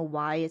 you know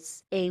why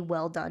it's a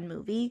well-done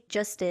movie.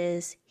 Just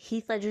is.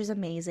 Heath Ledger's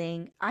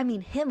amazing. I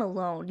mean, him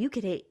alone. You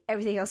could hate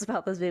everything else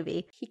about this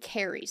movie. He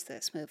carries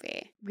this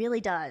movie.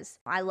 Really does.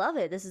 I love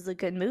it. This is a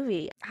good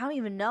movie. I don't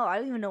even know. I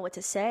don't even know what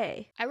to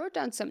say. I wrote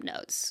down some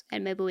notes,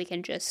 and maybe we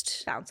can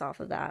just Bounce off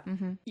of that.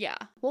 Yeah.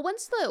 Well,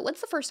 when's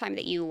the first time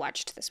that you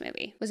watched this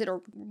movie? Was it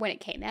when it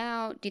came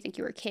out? Do you think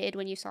you were a kid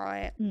when you saw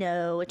it?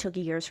 No, it took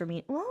years for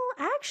me. Well,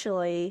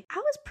 actually, I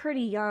was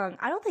pretty young.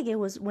 I don't think it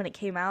was when it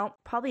came out.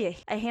 Probably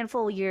a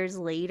handful of years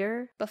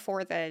later.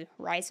 Before the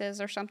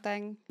Rises or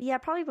something? Yeah,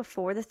 probably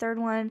before the third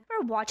one.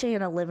 Or watching it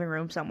in a living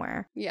room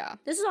somewhere. Yeah.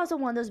 This is also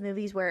one of those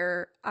movies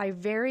where I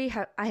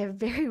have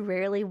very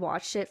rarely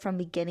watched it from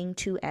beginning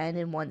to end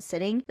in one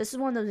sitting. This is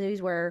one of those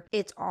movies where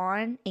it's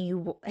on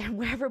and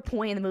whatever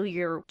point in the movie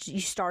you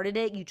started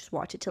it, you just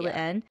watch it till the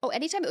end. Oh,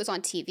 anytime it was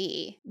on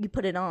TV, you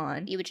put it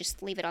on. You would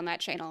just leave it on that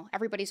channel.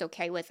 Everybody's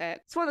okay with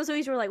it. It's one of those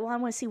movies where like, well, I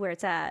want to see where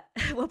it's at.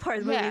 What part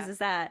of the movies is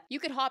that? You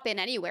could hop in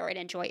anywhere and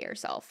enjoy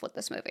yourself with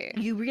this movie.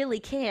 You really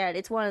can.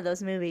 It's one of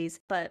those movies.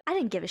 But I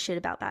didn't give a shit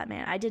about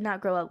Batman. I did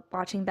not grow up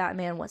watching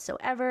Batman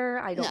whatsoever.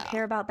 I don't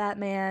care about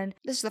Batman.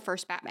 This is the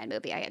first Batman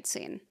movie I had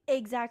seen.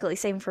 Exactly.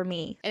 Same for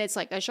me. And it's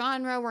like a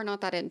genre we're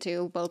not that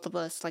into, both of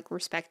us, like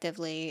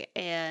respectively,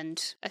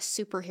 and a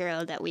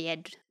superhero that we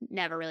had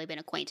never really been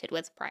acquainted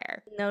with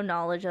prior. No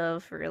knowledge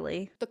of,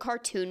 really. The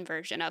cartoon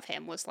version of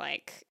him was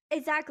like...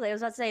 Exactly. I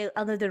was about to say,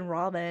 other than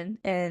Robin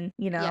and,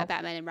 Yeah,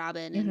 Batman and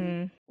Robin.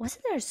 And...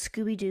 Wasn't there a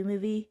Scooby-Doo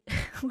movie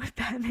with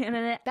Batman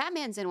in it?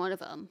 Batman's in one of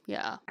them,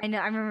 yeah. I know,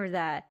 I remember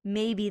that.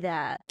 Maybe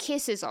that.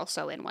 Kiss is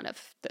also in one of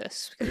the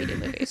Scooby-Doo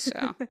movies,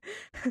 so...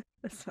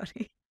 That's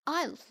funny.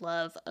 I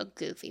love a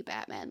goofy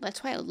Batman.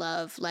 That's why I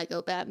love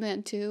Lego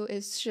Batman, too.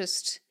 It's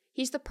just...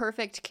 He's the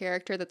perfect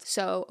character that's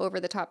so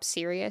over-the-top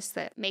serious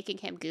that making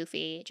him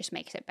goofy just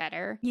makes it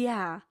better.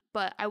 Yeah.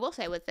 But I will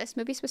say with this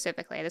movie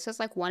specifically, this is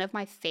like one of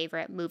my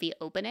favorite movie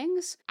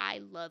openings.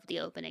 I love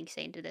the opening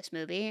scene to this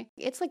movie.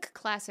 It's like a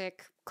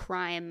classic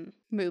crime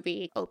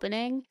movie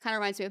opening. Kind of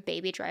reminds me of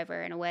Baby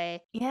Driver in a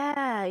way.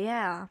 Yeah.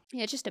 Yeah,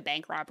 it's just a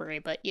bank robbery,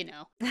 but you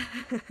know.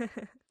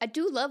 I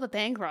do love a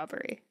bank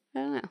robbery. I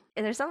don't know.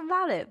 And there's something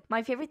about it.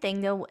 My favorite thing,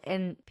 though,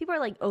 and people are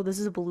like, oh, this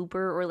is a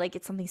blooper, or like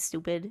it's something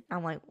stupid.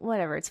 I'm like,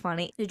 whatever, it's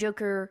funny. The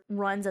Joker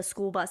runs a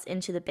school bus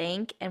into the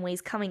bank, and when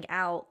he's coming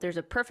out, there's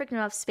a perfect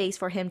enough space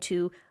for him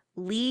to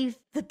leave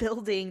the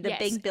building, the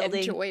bank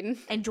building,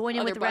 and join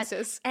in with the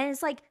buses. And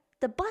it's like,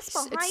 the bus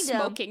behind it's him.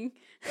 Smoking.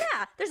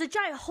 Yeah, there's a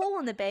giant hole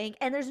in the bank,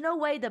 and there's no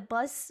way the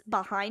bus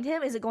behind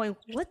him isn't going,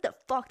 what the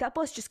fuck? That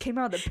bus just came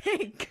out of the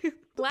bank.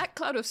 Black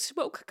cloud of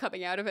smoke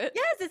coming out of it.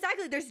 Yes,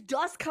 exactly. There's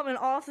dust coming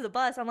off of the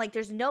bus. I'm like,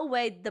 there's no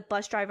way the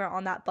bus driver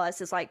on that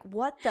bus is like,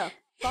 what the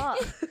fuck?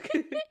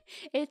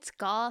 It's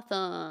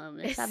Gotham.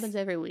 This happens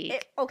every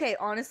week. Okay,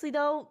 honestly,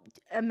 though,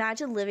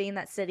 imagine living in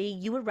that city.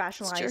 You would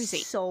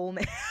rationalize so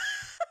many.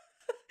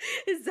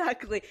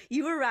 Exactly.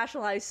 You would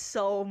rationalize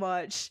so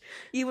much.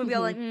 You would be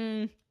like,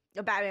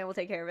 a Batman will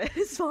take care of it.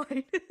 It's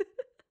fine.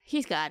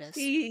 He's got us.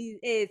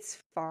 It's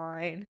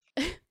fine.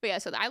 But yeah,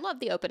 so I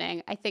love the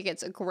opening. I think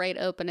it's a great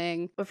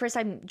opening. The first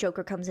time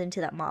Joker comes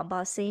into that mob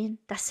boss scene,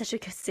 that's such a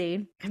good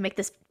scene. And make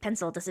this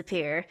pencil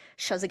disappear,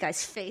 shoves a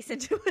guy's face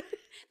into it.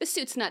 The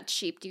suit's not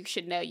cheap. You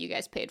should know. You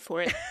guys paid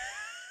for it.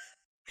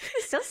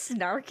 So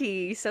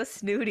snarky, so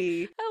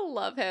snooty. I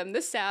love him.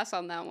 The sass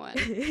on that one.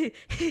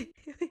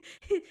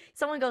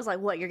 Someone goes like,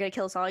 what, you're gonna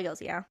kill us all? He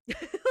goes, yeah.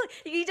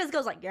 He just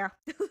goes like, yeah.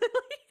 I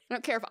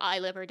don't care if I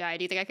live or die.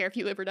 Do you think I care if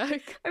you live or die?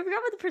 I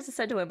forgot what the person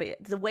said to him, but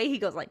the way he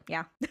goes like,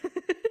 yeah.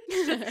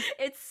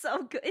 It's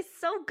so good. It's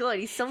so good.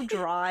 He's so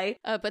dry.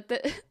 But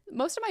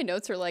most of my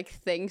notes are like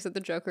things that the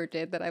Joker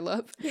did that I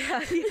love.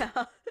 Yeah.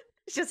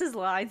 It's just his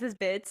lines, his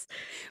bits.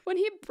 When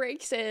he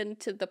breaks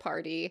into the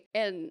party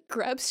and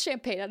grabs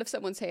champagne out of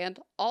someone's hand,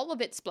 all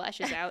of it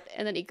splashes out,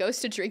 and then he goes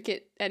to drink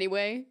it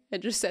anyway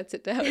and just sets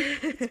it down.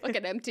 It's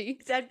fucking empty.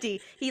 It's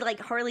empty. He like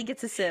hardly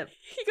gets a sip.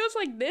 He goes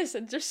like this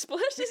and just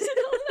splashes it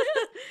on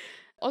it.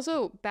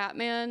 Also,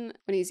 Batman,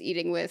 when he's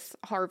eating with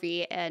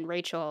Harvey and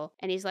Rachel,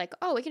 and he's like,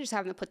 oh, we can just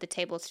have them put the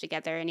tables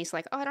together. And he's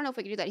like, oh, I don't know if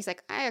we can do that. He's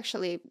like, I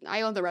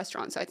own the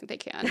restaurant, so I think they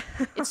can.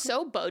 It's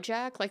so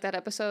BoJack, like that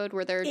episode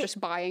where they're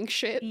just buying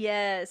shit.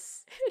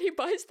 Yes. And he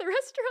buys the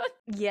restaurant.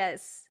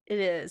 Yes, it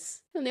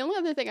is. And the only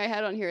other thing I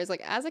had on here is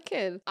like, as a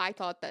kid, I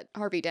thought that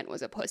Harvey Dent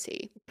was a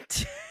pussy.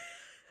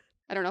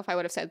 I don't know if I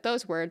would have said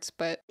those words,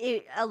 but...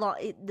 the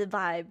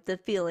vibe, the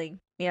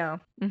feeling. Yeah.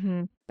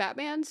 Mm-hmm.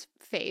 Batman's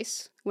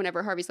face,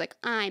 whenever Harvey's like,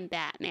 I'm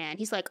Batman,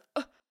 he's like,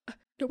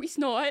 no, he's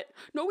not.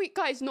 No, wait,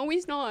 guys, no,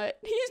 he's not.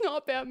 He's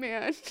not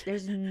Batman.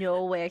 There's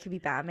no way I could be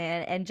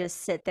Batman and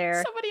just sit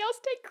there. Somebody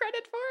else take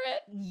credit for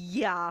it.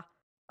 Yeah.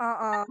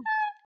 I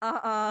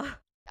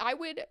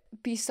would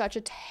be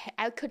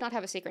I could not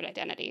have a secret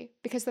identity,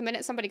 because the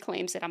minute somebody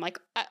claims it, I'm like,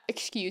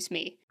 excuse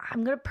me.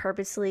 I'm going to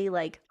purposely,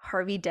 like,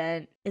 Harvey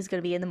Dent is going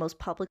to be in the most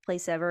public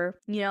place ever,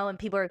 you know, and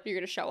people are... You're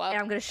going to show up.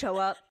 And I'm going to show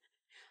up.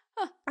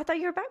 Huh. I thought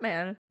you were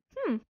Batman.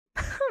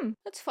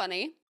 That's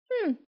funny.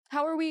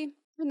 How are we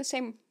in the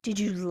same... Did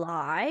you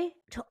lie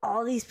to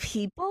all these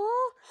people?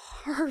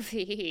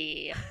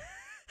 Harvey.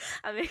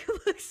 I make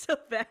it look so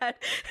bad.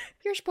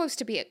 You're supposed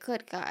to be a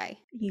good guy.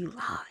 You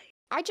lie.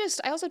 I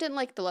also didn't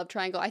like the love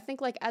triangle. I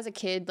think, like, as a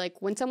kid,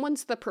 like, when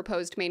someone's the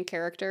proposed main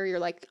character, you're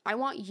like, I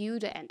want you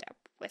to end up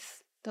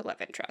with the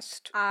love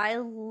interest. I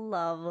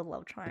love a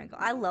love triangle.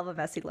 I love a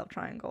messy love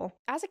triangle.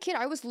 As a kid,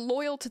 I was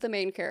loyal to the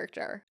main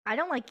character. I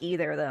don't like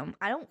either of them.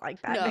 I don't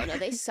like that. No,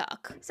 they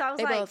suck. So I was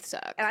they like, both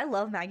suck. And I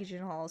love Maggie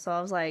Gyllenhaal, so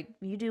I was like,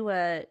 you do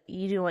what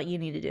you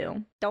need to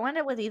do. Don't end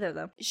up with either of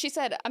them. She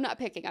said, I'm not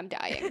picking, I'm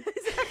dying.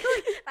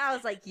 Exactly. I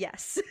was like,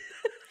 yes.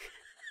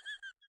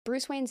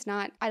 Bruce Wayne's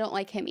not, I don't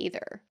like him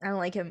either. I don't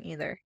like him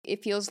either.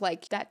 It feels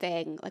like that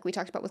thing, like we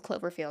talked about with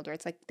Cloverfield, where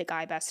it's like the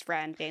guy best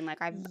friend being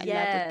like, I'm in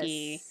love with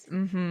you.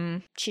 Mm-hmm.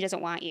 She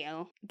doesn't want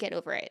you. Get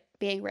over it.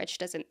 Being rich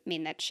doesn't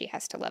mean that she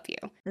has to love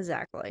you.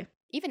 Exactly.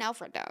 Even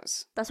Alfred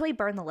knows. That's why he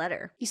burned the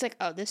letter. He's like,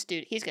 oh, this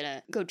dude, he's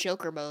gonna go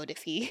Joker mode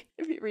if he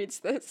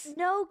reads this.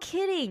 No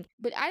kidding.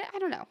 But I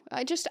don't know.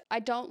 I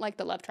don't like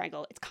the love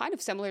triangle. It's kind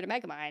of similar to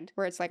Megamind,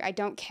 where it's like, I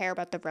don't care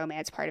about the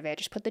romance part of it.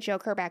 Just put the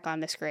Joker back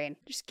on the screen.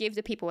 Just give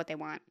the people what they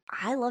want.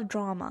 I love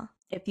drama.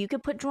 If you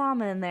could put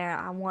drama in there,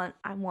 I want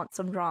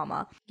some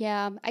drama.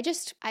 Yeah,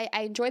 I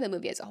enjoy the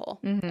movie as a whole.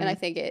 Mm-hmm. And I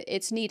think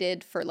it's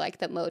needed for like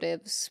the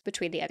motives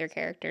between the other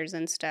characters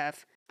and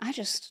stuff.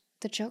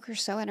 The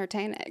Joker's so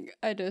entertaining.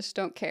 I just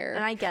don't care.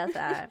 And I get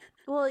that.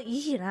 Well,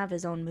 he can have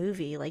his own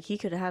movie. Like, he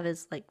could have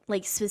his,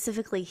 like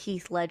specifically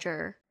Heath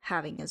Ledger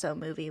having his own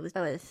movie with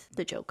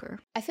the Joker.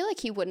 I feel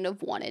like he wouldn't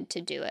have wanted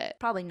to do it.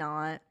 Probably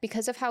not.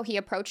 Because of how he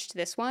approached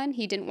this one,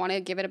 he didn't want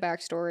to give it a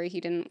backstory. He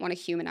didn't want to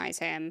humanize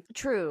him.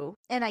 True.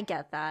 And I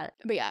get that.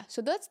 But yeah,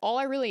 so that's all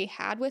I really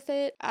had with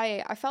it.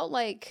 I felt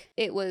like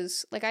it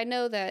was, like, I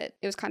know that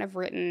it was kind of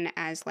written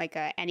as like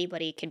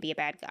anybody can be a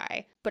bad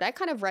guy. But I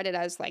kind of read it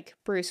as like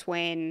Bruce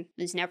Wayne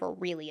was never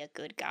really a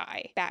good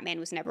guy. Batman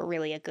was never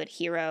really a good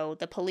hero.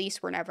 The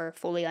police were never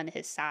fully on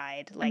his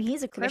side. Like, I mean,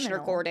 he's a Commissioner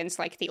criminal. Gordon's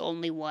like the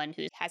only one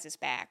who has his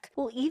back.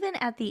 Well, even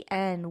at the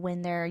end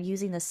when they're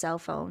using the cell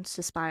phones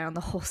to spy on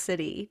the whole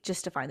city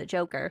just to find the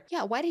Joker.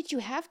 Yeah, why did you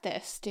have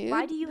this, dude?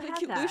 Why do you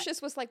have that?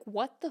 Lucius was like,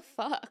 what the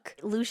fuck?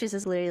 Lucius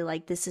is literally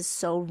like, this is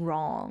so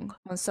wrong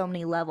on so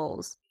many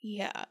levels.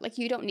 Yeah, like,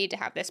 you don't need to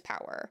have this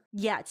power.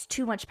 Yeah, it's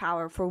too much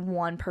power for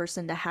one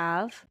person to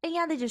have. And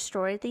yeah, they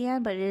destroy it at the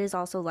end, but it is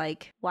also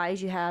like, why did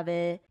you have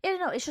it? I don't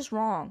know, it's just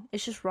wrong.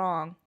 It's just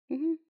wrong.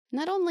 Mm-hmm.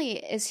 Not only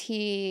is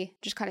he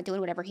just kind of doing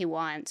whatever he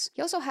wants,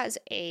 he also has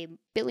a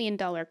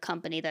billion-dollar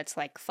company that's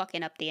like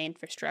fucking up the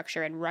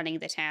infrastructure and running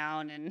the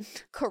town and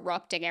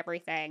corrupting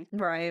everything.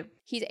 Right.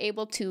 He's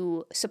able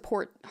to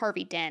support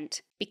Harvey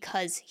Dent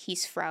because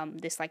he's from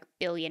this like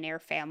billionaire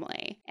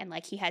family, and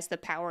like he has the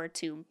power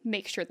to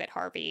make sure that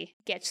Harvey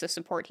gets the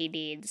support he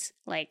needs.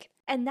 Like,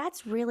 and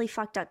that's really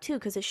fucked up too,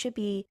 because it should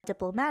be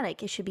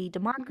diplomatic. It should be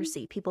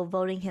democracy. People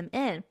voting him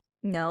in.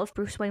 No, if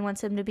Bruce Wayne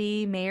wants him to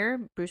be mayor,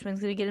 Bruce Wayne's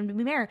going to get him to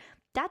be mayor.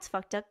 That's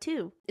fucked up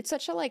too. It's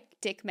such a like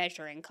dick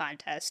measuring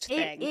contest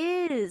thing.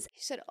 It is.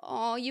 He said,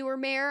 oh, you were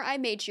mayor? I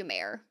made you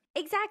mayor.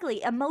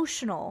 Exactly.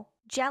 Emotional.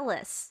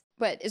 Jealous.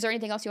 But is there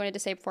anything else you wanted to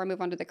say before I move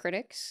on to the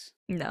critics?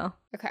 No.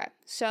 Okay,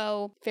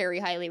 so very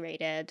highly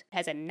rated.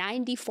 Has a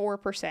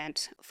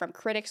 94% from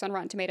critics on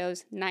Rotten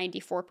Tomatoes,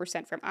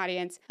 94% from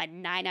audience, a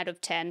 9 out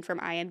of 10 from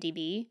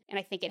IMDb, and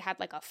I think it had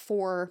like a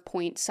 4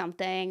 point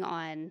something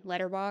on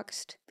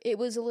Letterboxd. It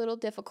was a little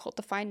difficult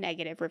to find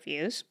negative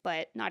reviews,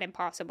 but not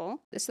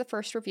impossible. This is the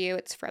first review.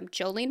 It's from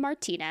Jolene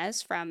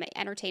Martinez from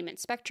Entertainment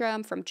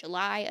Spectrum from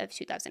July of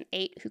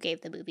 2008, who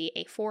gave the movie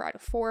a 4 out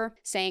of 4,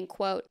 saying,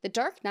 quote, "The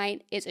Dark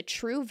Knight is a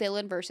true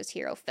villain versus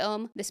hero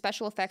film. The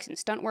special effects and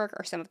stunt work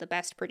are some of the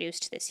best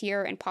produced this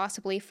year and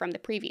possibly from the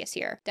previous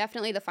year.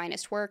 Definitely the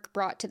finest work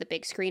brought to the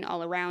big screen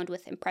all around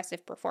with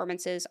impressive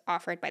performances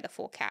offered by the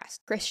full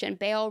cast. Christian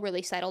Bale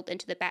really settled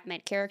into the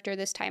Batman character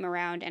this time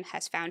around and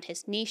has found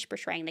his niche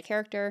portraying the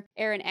character.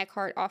 Aaron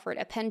Eckhart offered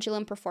a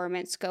pendulum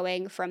performance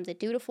going from the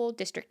dutiful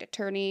district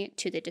attorney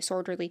to the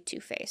disorderly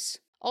Two-Face.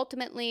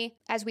 Ultimately,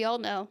 as we all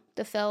know,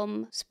 the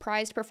film's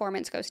prized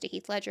performance goes to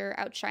Heath Ledger,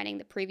 outshining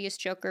the previous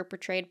Joker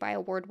portrayed by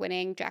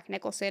award-winning Jack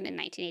Nicholson in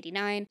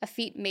 1989, a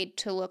feat made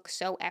to look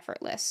so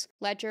effortless.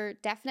 Ledger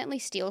definitely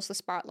steals the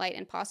spotlight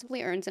and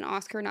possibly earns an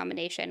Oscar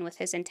nomination with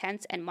his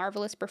intense and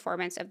marvelous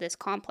performance of this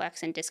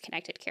complex and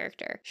disconnected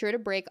character. Sure to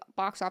break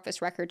box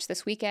office records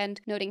this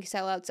weekend, noting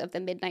sellouts of the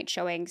midnight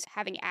showings,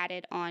 having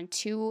added on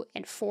 2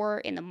 and 4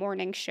 in the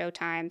morning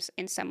showtimes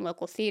in some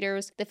local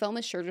theaters, the film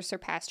is sure to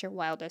surpass your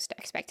wildest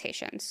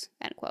expectations."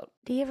 End quote.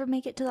 Did he ever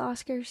make it to the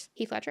Oscars?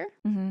 Heath Ledger?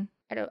 Mm-hmm.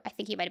 I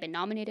think he might have been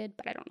nominated,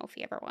 but I don't know if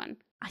he ever won.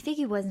 I think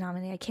he was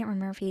nominated. I can't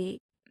remember if he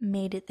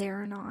made it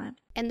there or not.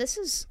 And this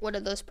is one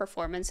of those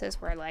performances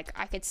where, like,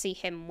 I could see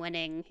him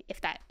winning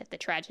if the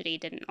tragedy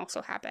didn't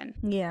also happen.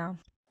 Yeah.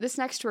 This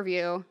next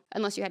review,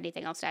 unless you had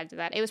anything else to add to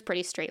that, it was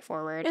pretty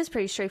straightforward. It was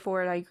pretty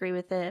straightforward. I agree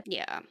with it.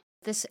 Yeah.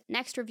 This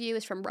next review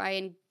is from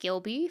Ryan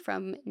Gilby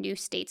from New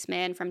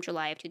Statesman from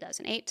July of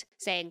 2008,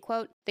 saying,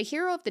 quote, "The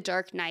hero of The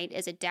Dark Knight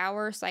is a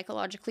dour,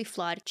 psychologically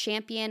flawed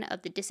champion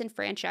of the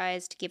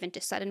disenfranchised given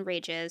to sudden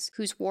rages,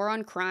 whose war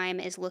on crime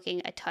is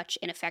looking a touch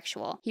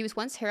ineffectual. He was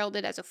once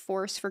heralded as a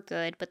force for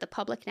good, but the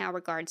public now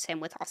regards him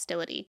with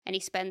hostility, and he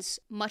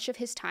spends much of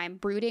his time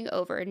brooding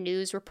over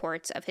news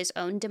reports of his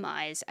own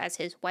demise as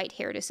his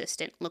white-haired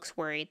assistant looks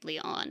worriedly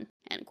on."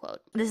 End quote.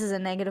 This is a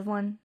negative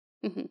one?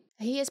 Mm-hmm.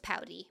 He is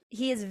pouty.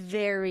 He is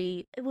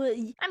very, well,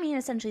 I mean,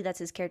 essentially that's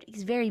his character.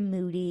 He's very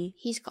moody.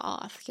 He's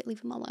goth. Can't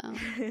leave him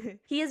alone.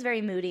 He is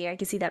very moody. I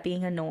can see that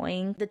being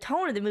annoying. The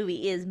tone of the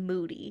movie is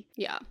moody.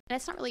 Yeah. And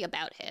it's not really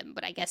about him,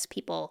 but I guess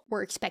people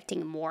were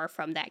expecting more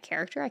from that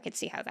character. I could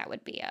see how that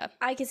would be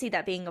I can see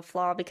that being a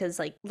flaw because,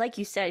 like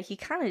you said, he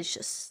kind of is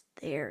just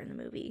there in the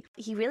movie.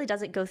 He really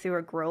doesn't go through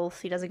a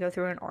growth. He doesn't go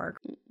through an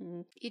arc.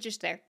 He's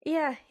just there.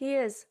 Yeah, he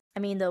is. I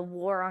mean, the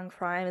war on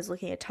crime is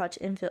looking a touch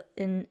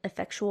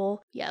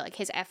ineffectual. Yeah, like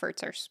his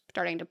efforts are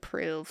starting to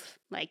prove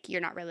like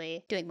you're not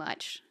really doing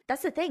much.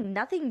 That's the thing.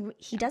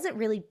 He doesn't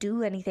really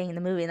do anything in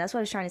the movie. And that's what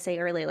I was trying to say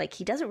earlier. Like,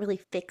 he doesn't really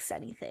fix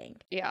anything.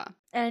 Yeah.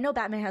 And I know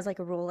Batman has like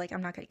a rule, like,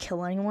 I'm not going to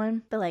kill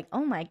anyone. But like,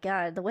 oh my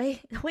God, the way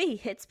he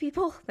hits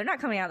people, they're not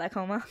coming out of that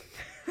coma.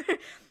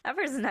 That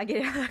person's not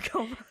getting out of that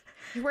coma.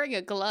 You're wearing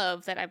a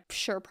glove that I'm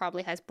sure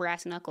probably has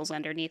brass knuckles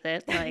underneath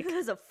it. Like, this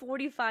is a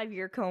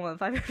 45-year coma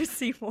if I've ever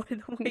seen one,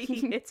 the way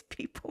he hits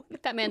people.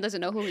 That man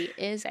doesn't know who he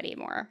is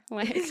anymore.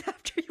 Like,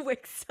 after he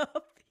wakes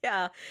up.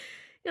 Yeah.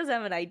 He doesn't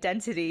have an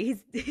identity.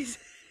 He's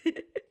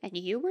and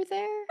you were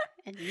there?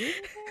 And you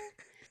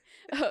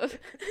were there?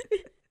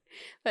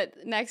 But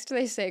next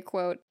they say,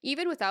 quote,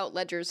 even without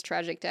Ledger's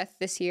tragic death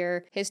this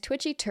year, his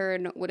twitchy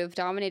turn would have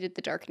dominated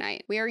The Dark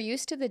Knight. We are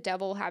used to the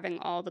devil having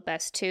all the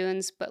best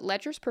tunes, but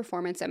Ledger's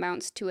performance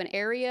amounts to an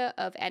area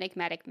of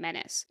enigmatic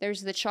menace.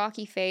 There's the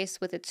chalky face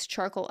with its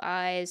charcoal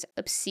eyes,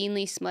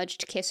 obscenely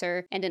smudged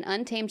kisser, and an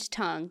untamed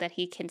tongue that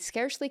he can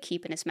scarcely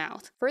keep in his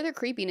mouth. Further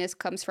creepiness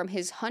comes from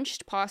his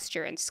hunched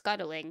posture and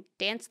scuttling,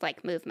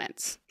 dance-like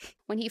movements.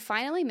 When he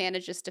finally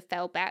manages to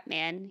fell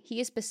Batman, he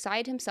is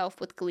beside himself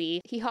with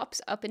glee. He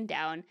hops up and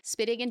down,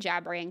 spitting and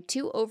jabbering,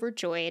 too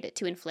overjoyed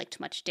to inflict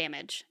much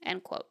damage.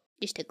 End quote.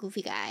 Just a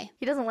goofy guy.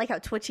 He doesn't like how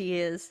twitchy he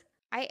is.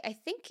 I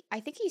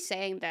think he's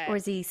saying that. Or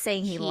is he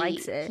saying he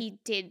likes it? He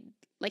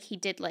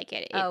did like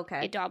it.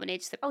 Okay. It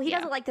dominates the. He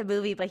doesn't like the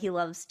movie, but he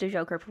loves the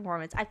Joker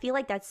performance. I feel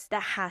like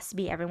that has to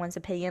be everyone's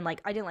opinion.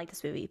 Like, I didn't like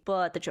this movie,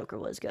 but the Joker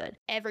was good.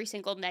 Every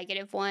single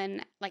negative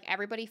one, like,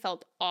 everybody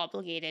felt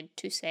obligated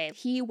to say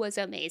he was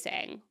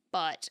amazing,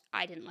 but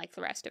I didn't like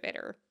the rest of it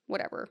or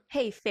whatever.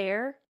 Hey,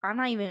 fair. I'm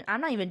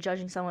not even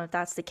judging someone if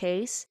that's the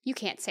case. You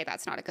can't say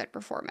that's not a good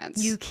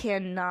performance. You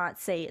cannot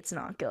say it's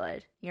not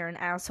good. You're an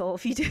asshole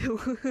if you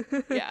do.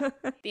 Yeah.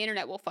 The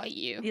internet will fight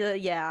you.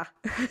 Yeah.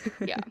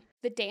 Yeah.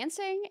 The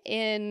dancing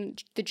in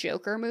the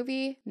Joker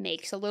movie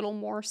makes a little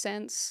more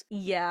sense.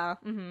 Yeah.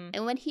 Mm-hmm.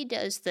 And when he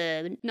does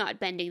the not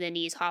bending the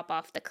knees hop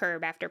off the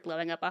curb after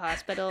blowing up a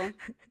hospital,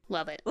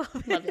 love it.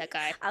 Love that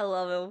guy. I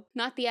love him.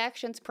 Not the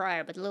actions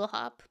prior, but the little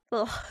hop.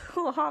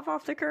 Little hop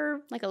off the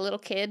curb. Like a little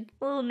kid.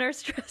 A little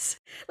nurse dress.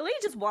 The way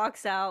he just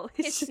walks out.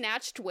 His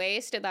snatched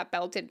waist and that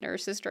belted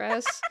nurse's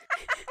dress.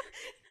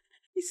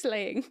 He's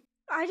slaying.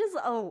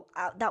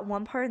 That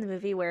one part in the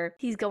movie where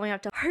he's going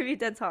up to Harvey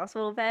Dent's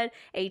hospital bed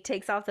and he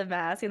takes off the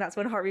mask and that's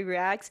when Harvey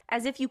reacts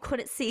as if you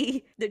couldn't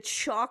see the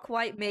chalk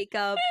white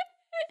makeup,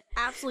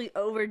 absolutely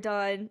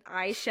overdone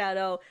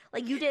eyeshadow.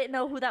 Like, you didn't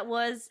know who that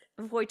was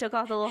before he took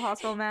off the little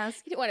hospital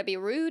mask. He didn't want to be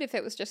rude if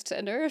it was just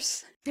a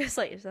nurse. Just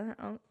like,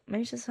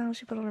 maybe it's just how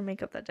she put on her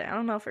makeup that day. I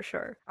don't know for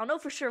sure. I'll know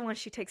for sure when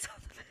she takes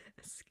off the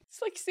mask.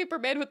 It's like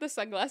Superman with the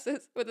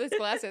sunglasses, with his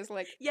glasses,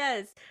 like.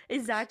 Yes,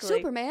 exactly.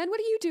 Superman, what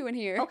are you doing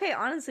here? Okay,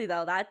 honestly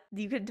though, that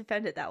you could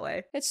defend it that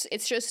way.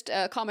 It's just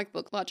comic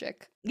book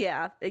logic.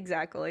 Yeah,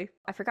 exactly.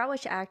 I forgot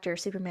which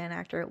Superman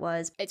actor it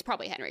was. It's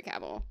probably Henry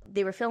Cavill.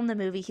 They were filming the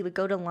movie, he would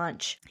go to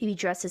lunch, he'd be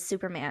dressed as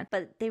Superman,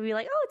 but they'd be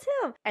like, oh, it's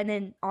him. And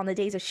then on the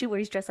days of shoot where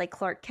he's dressed like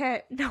Clark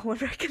Kent, no one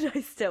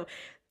recognized him.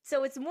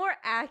 So it's more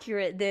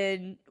accurate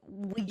than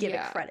we give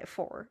it credit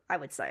for, I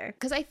would say.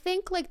 Because I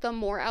think, like, the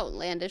more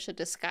outlandish a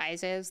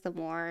disguise is, the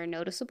more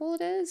noticeable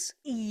it is.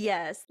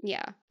 Yes.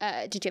 Yeah.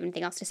 Did you have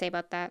anything else to say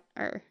about that?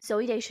 Or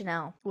Zooey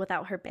Deschanel,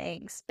 without her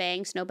bangs.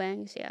 Bangs, no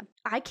bangs, yeah.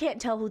 I can't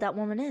tell who that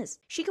woman is.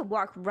 She could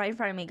walk right in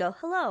front of me and go,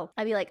 hello.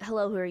 I'd be like,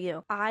 hello, who are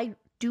you? I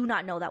do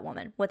not know that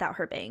woman without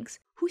her bangs.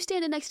 Who's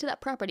standing next to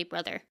that property,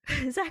 brother?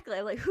 Exactly.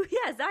 I'm like,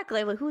 exactly.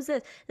 I'm like, who's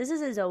this? This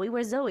isn't Zoe.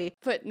 Where's Zoe?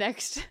 But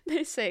next,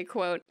 they say,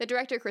 quote, the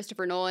director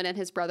Christopher Nolan and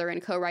his brother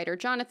and co-writer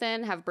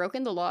Jonathan have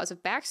broken the laws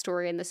of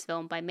backstory in this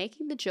film by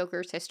making the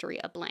Joker's history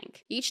a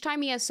blank. Each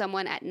time he has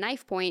someone at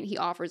knife point, he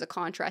offers a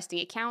contrasting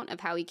account of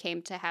how he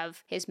came to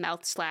have his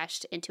mouth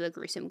slashed into a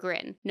gruesome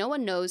grin. No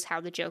one knows how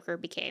the Joker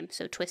became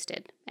so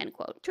twisted, end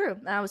quote. True.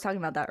 I was talking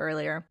about that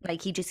earlier.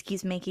 Like, he just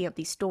keeps making up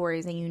these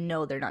stories and you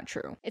know they're not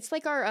true. It's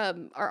like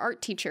our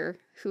art teacher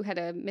who had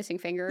a missing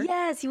finger.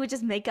 Yes, he would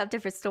just make up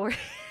different stories.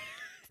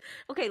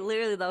 Okay,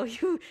 literally though,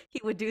 he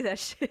would do that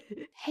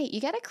shit. Hey,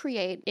 you gotta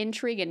create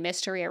intrigue and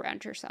mystery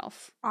around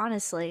yourself.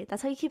 Honestly,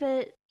 that's how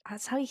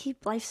you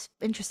keep life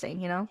interesting,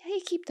 you know? How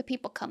you keep the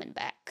people coming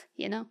back,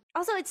 you know?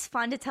 Also, it's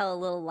fun to tell a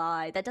little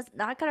lie.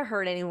 Not gonna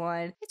hurt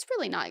anyone. It's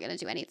really not gonna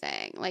do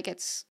anything. Like,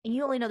 it's... And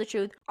you only know the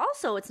truth.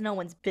 Also, it's no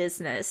one's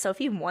business. So if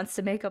he wants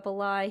to make up a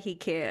lie, he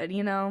can,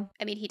 you know?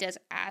 I mean, he does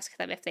ask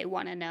them if they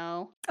want to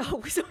know.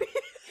 Oh, so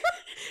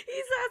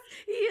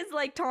he is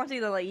like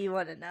taunting them like, you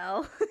want to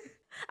know?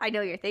 I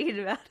know you're thinking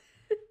about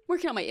it.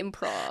 Working on my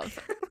improv.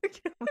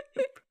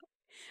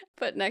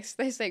 But next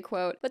they say,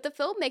 quote, "But the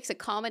film makes a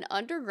common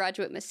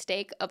undergraduate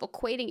mistake of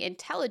equating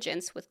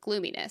intelligence with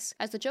gloominess.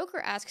 As the Joker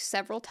asks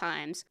several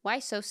times, why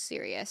so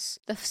serious?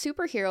 The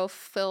superhero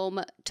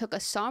film took a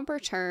somber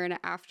turn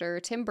after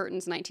Tim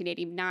Burton's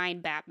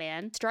 1989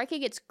 Batman,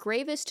 striking its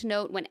gravest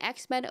note when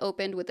X-Men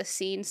opened with a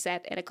scene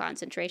set in a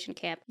concentration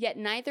camp. Yet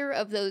neither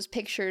of those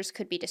pictures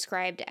could be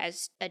described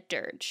as a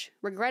dirge.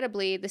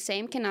 Regrettably, the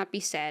same cannot be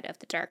said of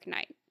The Dark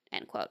Knight."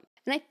 End quote.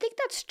 And I think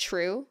that's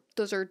true.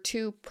 Those are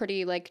two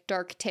pretty, like,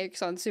 dark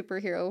takes on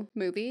superhero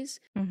movies.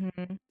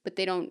 Mm-hmm. But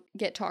they don't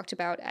get talked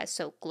about as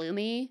so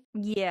gloomy.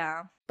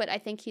 Yeah. But I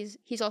think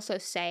he's also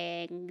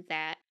saying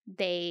that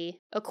they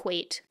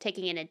equate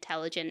taking an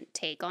intelligent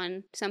take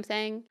on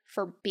something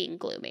for being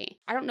gloomy.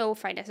 I don't know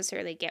if I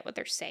necessarily get what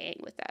they're saying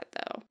with that,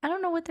 though. I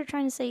don't know what they're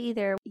trying to say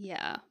either.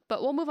 Yeah,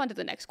 but we'll move on to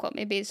the next quote.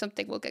 Maybe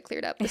something will get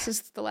cleared up. This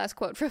is the last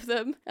quote from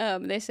them.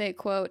 They say,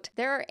 quote,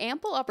 "There are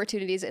ample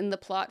opportunities in the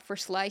plot for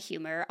sly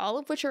humor, all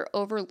of which are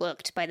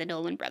overlooked by the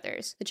Nolan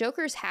brothers. The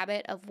Joker's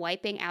habit of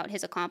wiping out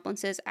his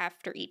accomplices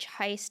after each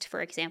heist,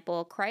 for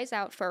example, cries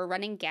out for a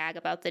running gag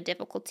about the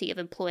difficulty of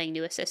employing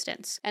new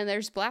assistants. And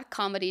there's black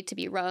comedy to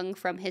be wrung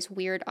from his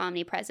weird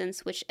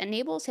omnipresence, which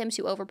enables him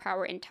to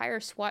overpower entire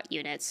SWAT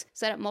units,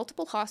 set up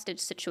multiple hostage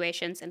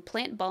situations, and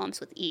plant bombs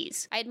with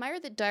ease. I admire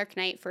The Dark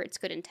Knight for its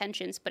good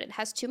intentions, but it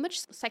has too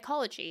much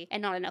psychology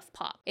and not enough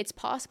pop. It's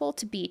possible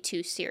to be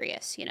too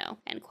serious, you know,"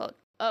 end quote.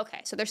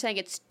 Okay, so they're saying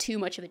it's too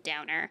much of a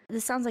downer.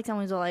 This sounds like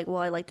someone's like,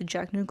 well, I like the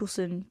Jack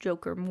Nicholson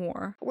Joker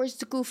more. Where's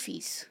the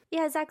goofies?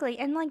 Yeah, exactly.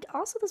 And, like,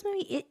 also this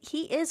movie,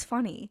 he is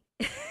funny.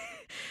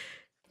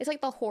 It's like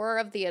the horror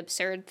of the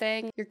absurd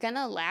thing. You're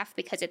gonna laugh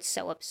because it's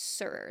so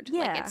absurd.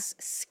 Yeah. Like, it's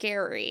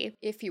scary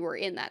if you were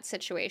in that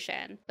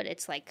situation, but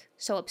it's, like,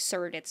 so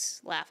absurd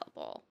it's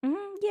laughable.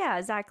 Mm-hmm, yeah,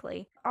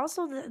 exactly.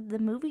 Also, the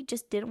movie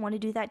just didn't want to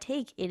do that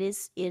take. It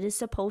is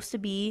supposed to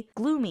be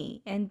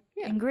gloomy and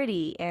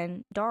gritty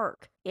and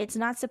dark. It's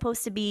not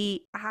supposed to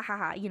be,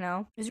 you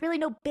know? There's really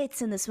no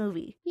bits in this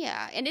movie.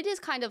 Yeah, and it is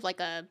kind of like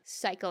a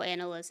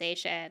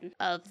psychoanalyzation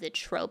of the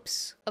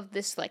tropes of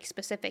this, like,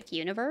 specific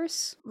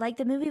universe. Like,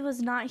 the movie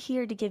was not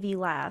here to give you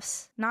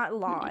laughs. Not a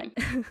lot,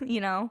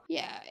 you know?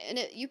 Yeah,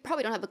 and you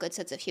probably don't have a good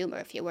sense of humor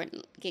if you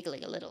weren't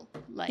giggling a little.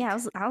 Like, yeah,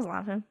 I was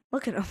laughing.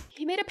 Look at him.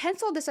 He made a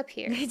pencil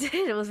disappear. He did.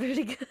 It was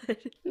really good.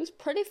 It was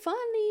pretty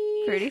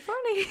funny. Pretty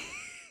funny.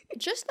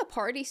 Just the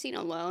party scene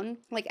alone,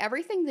 like,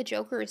 everything the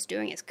Joker is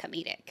doing is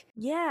comedic.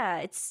 Yeah,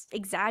 it's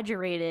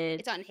exaggerated.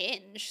 It's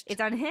unhinged.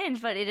 It's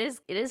unhinged, but it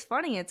is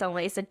funny in its own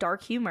way. It's a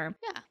dark humor.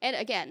 Yeah, and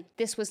again,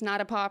 this was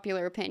not a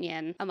popular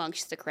opinion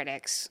amongst the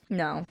critics.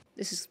 No.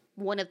 This is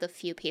one of the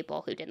few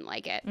people who didn't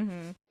like it.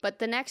 Mm-hmm. But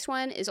the next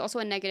one is also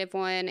a negative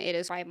one. It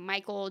is by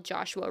Michael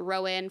Joshua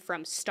Rowan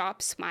from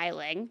Stop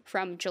Smiling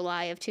from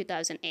July of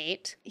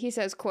 2008. He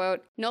says,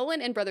 quote,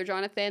 "Nolan and Brother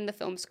Jonathan, the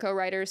film's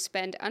co-writers,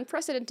 spend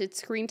unprecedented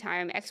screen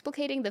time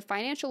explicating the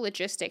financial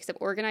logistics of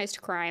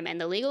organized crime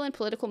and the legal and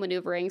political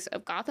maneuverings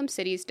of Gotham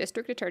City's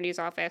district attorney's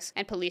office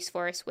and police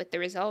force, with the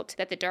result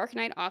that The Dark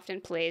Knight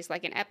often plays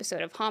like an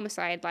episode of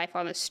Homicide: Life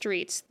on the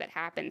Streets that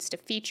happens to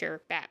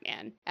feature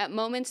Batman. At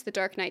moments, the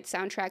Dark Knight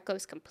soundtrack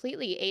goes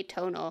completely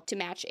atonal to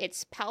match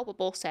its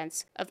palpable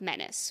sense of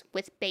menace,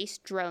 with bass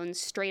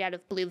drones straight out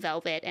of Blue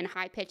Velvet and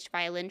high-pitched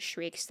violin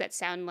shrieks that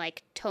sound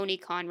like Tony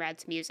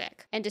Conrad's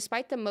music. And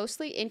despite the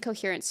mostly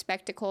incoherent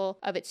spectacle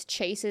of its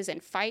chases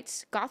and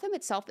fights, Gotham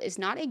itself is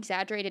not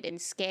exaggerated in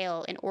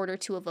scale in order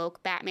to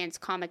evoke Batman's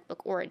comic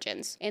book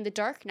origins. In The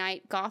Dark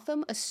Knight,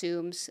 Gotham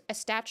assumes a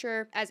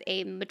stature as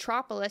a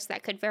metropolis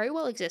that could very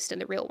well exist in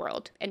the real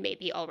world, and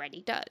maybe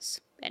already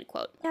does." End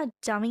quote. Yeah,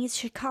 dummy, it's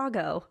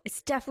Chicago.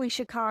 It's definitely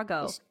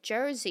Chicago. It's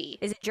Jersey.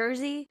 Is it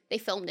Jersey? They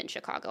filmed in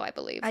Chicago, I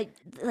believe.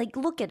 Like,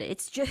 look at it.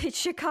 It's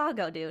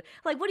Chicago, dude.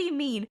 Like, what do you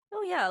mean?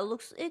 Oh yeah,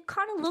 it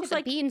kind of looks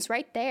like the beans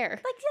right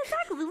there. Like,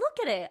 exactly. Look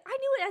at it. I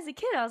knew it as a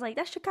kid. I was like,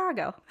 that's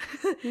Chicago.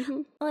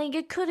 Mm-hmm. Like,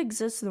 it could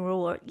exist in the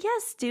real world.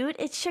 Yes, dude,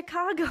 it's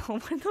Chicago.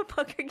 What the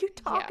fuck are you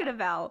talking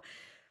about?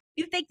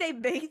 You think they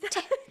made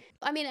that?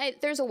 I mean,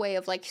 there's a way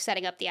of, like,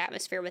 setting up the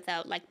atmosphere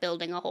without, like,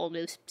 building a whole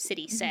new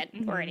city set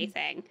or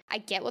anything. I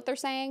get what they're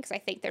saying, because I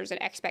think there's an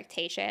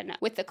expectation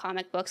with the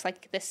comic books,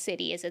 like, the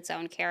city is its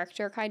own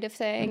character kind of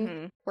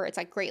thing, where it's,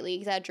 like, greatly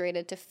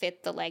exaggerated to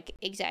fit the, like,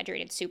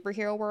 exaggerated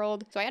superhero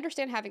world. So I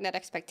understand having that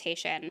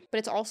expectation, but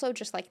it's also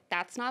just, like,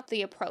 that's not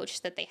the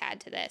approach that they had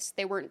to this.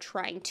 They weren't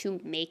trying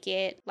to make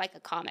it like a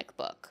comic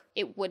book.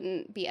 It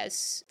wouldn't be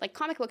as, like,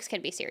 comic books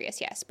can be serious,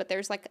 yes, but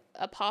there's, like,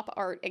 a pop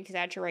art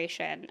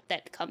exaggeration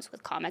that comes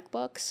with comic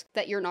books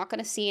that you're not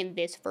going to see in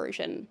this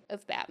version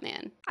of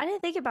Batman. I didn't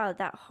think about it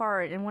that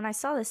hard, and when I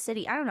saw the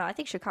city, I don't know, I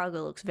think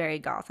Chicago looks very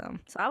Gotham.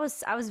 So I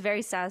was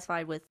very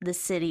satisfied with the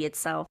city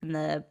itself and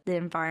the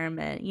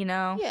environment, you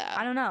know? Yeah.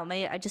 I don't know,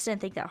 maybe I just didn't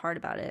think that hard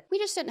about it. We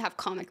just didn't have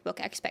comic book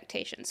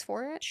expectations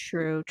for it.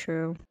 True.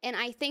 And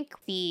I think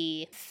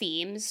the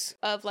themes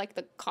of, like,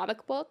 the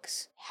comic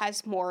books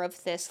has more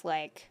of this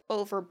like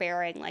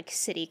overbearing like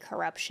city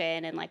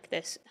corruption and like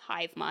this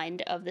hive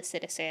mind of the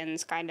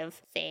citizens kind of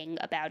thing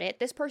about it.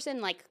 This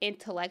person like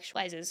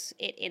intellectualizes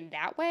it in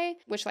that way,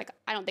 which like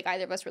I don't think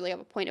either of us really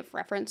have a point of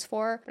reference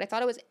for, but I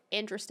thought it was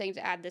interesting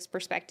to add this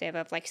perspective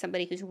of like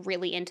somebody who's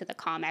really into the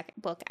comic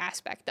book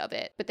aspect of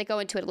it. But they go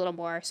into it a little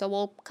more, so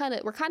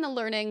we're kind of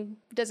learning.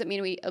 Doesn't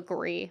mean we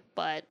agree,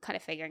 but kind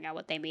of figuring out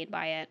what they mean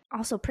by it.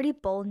 Also, pretty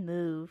bold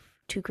move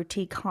to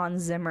critique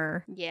Hans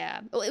Zimmer.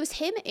 Yeah. Well, it was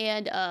him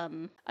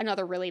and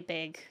another really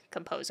big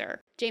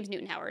composer, James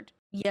Newton Howard.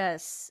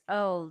 Yes.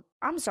 Oh,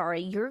 I'm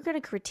sorry. You're going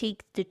to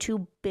critique the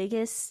two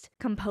biggest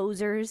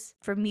composers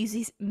for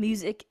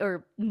music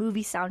or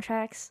movie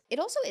soundtracks? It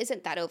also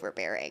isn't that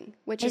overbearing,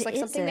 which is like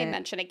something they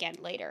mention again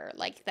later,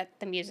 like that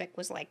the music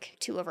was like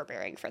too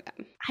overbearing for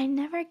them. I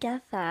never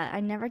get that. I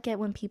never get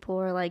when people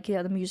are like,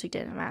 yeah, the music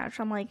didn't match.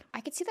 I'm like,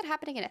 I could see that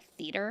happening in a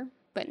theater,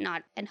 but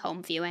not in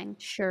home viewing.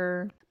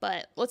 Sure.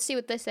 But let's see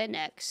what they say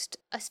next.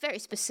 A very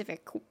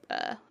specific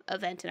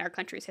event in our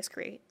country's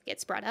history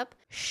gets brought up.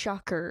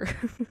 Shocker.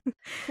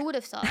 Who would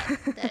have thought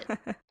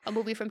that a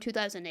movie from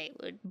 2008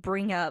 would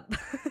bring up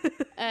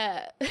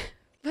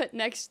But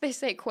next they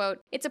say,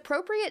 quote, "It's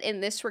appropriate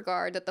in this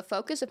regard that the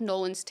focus of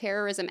Nolan's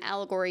terrorism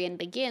allegory in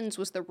Begins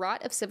was the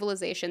rot of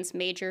civilization's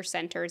major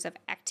centers of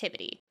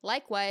activity.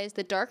 Likewise,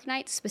 The Dark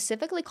Knight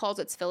specifically calls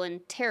its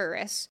villain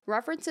terrorists,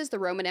 references the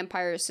Roman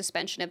Empire's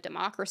suspension of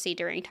democracy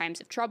during times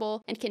of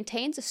trouble, and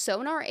contains a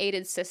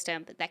sonar-aided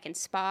system that can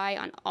spy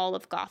on all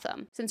of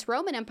Gotham. Since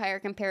Roman Empire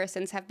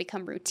comparisons have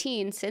become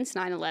routine since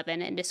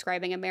 9/11 in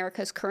describing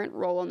America's current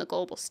role on the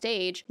global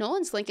stage,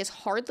 Nolan's link is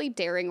hardly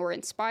daring or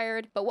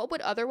inspired, but what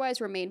would otherwise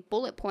remain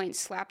bullet points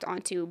slapped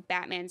onto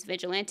Batman's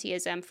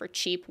vigilantism for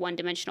cheap,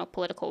 one-dimensional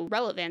political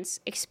relevance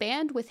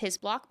expand with his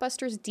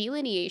blockbuster's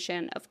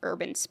delineation of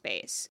urban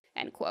space."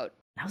 End quote.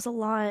 That was a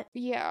lot.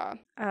 Yeah.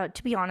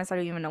 To be honest, I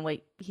don't even know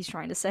what he's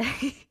trying to say.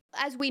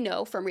 As we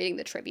know from reading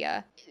the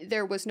trivia,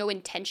 there was no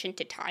intention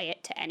to tie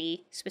it to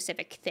any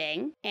specific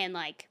thing. And,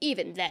 like,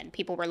 even then,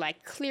 people were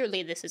like,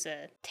 clearly this is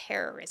a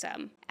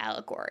terrorism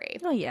allegory.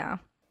 Oh, yeah.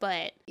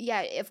 But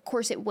yeah, of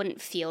course it wouldn't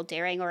feel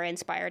daring or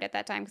inspired at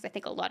that time, because I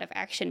think a lot of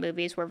action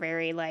movies were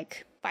very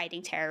like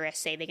fighting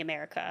terrorists, saving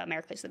America,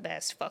 America's the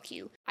best, fuck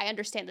you. I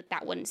understand that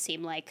that wouldn't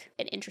seem like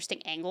an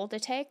interesting angle to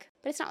take,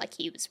 but it's not like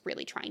he was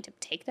really trying to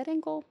take that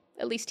angle.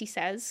 At least he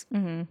says.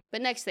 Mm-hmm.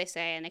 But next they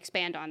say, and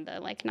expand on the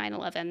like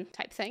 9/11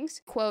 type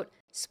things, quote,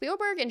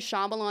 "Spielberg and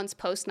Shyamalan's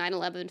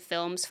post-9/11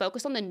 films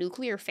focus on the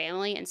nuclear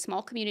family and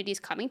small communities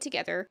coming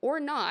together, or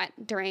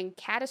not, during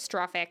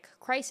catastrophic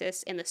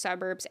crisis in the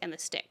suburbs and the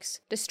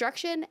sticks.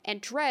 Destruction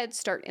and dread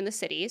start in the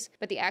cities,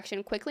 but the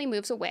action quickly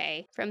moves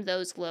away from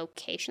those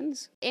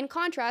locations. In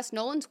contrast,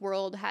 Nolan's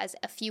world has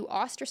a few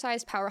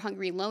ostracized,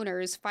 power-hungry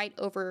loners fight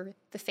over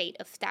the fate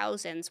of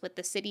thousands with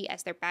the city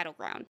as their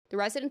battleground. The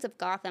residents of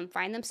Gotham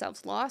find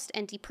themselves lost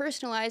and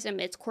depersonalized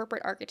amidst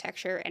corporate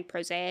architecture and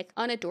prosaic,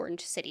 unadorned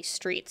city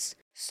streets."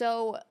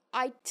 So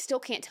I still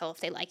can't tell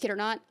if they like it or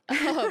not.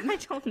 I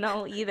don't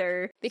know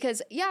either.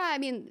 Because, yeah, I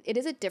mean, it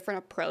is a different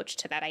approach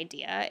to that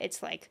idea.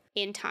 It's like,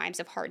 in times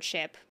of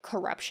hardship,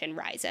 corruption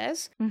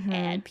rises,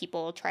 and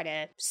people try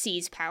to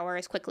seize power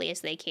as quickly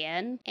as they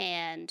can.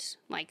 And,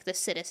 like, the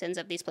citizens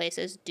of these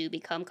places do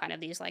become kind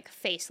of these, like,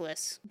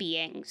 faceless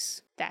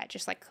beings that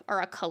just, like,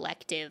 are a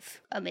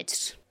collective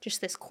amidst just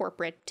this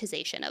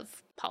corporatization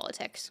of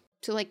politics.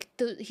 So, like,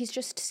 he's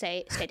just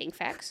stating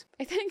facts,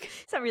 I think.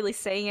 It's not really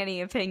saying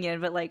any opinion,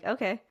 but, like,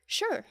 okay.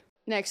 Sure.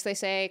 Next, they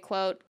say,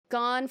 quote,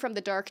 "Gone from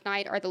the Dark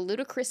Knight are the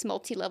ludicrous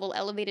multi-level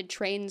elevated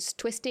trains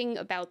twisting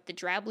about the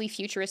drably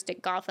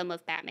futuristic Gotham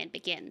of Batman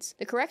Begins.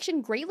 The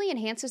correction greatly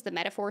enhances the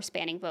metaphor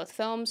spanning both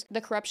films, the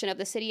corruption of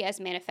the city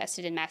as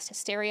manifested in mass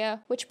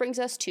hysteria, which brings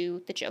us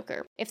to the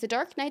Joker. If the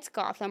Dark Knight's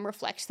Gotham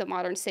reflects the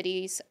modern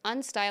city's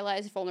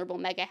unstylized, vulnerable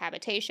mega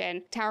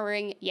habitation,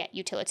 towering yet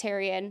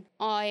utilitarian,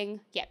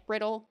 awing yet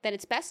brittle, then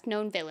its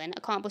best-known villain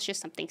accomplishes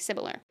something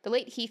similar. The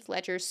late Heath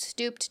Ledger's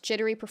stooped,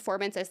 jittery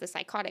performance as the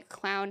psychotic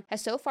clown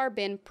has so far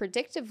been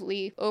predictably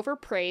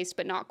overpraised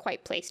but not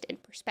quite placed in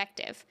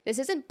perspective. This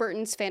isn't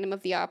Burton's Phantom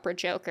of the Opera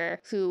Joker,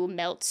 who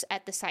melts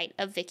at the sight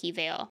of Vicky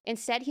Vale.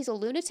 Instead, he's a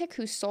lunatic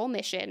whose sole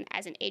mission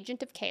as an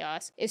agent of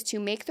chaos is to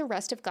make the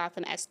rest of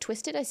Gotham as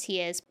twisted as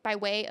he is by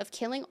way of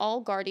killing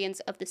all guardians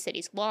of the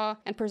city's law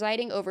and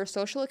presiding over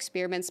social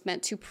experiments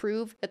meant to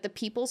prove that the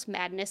people's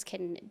madness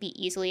can be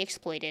easily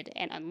exploited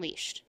and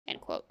unleashed."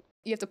 End quote.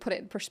 You have to put it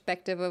in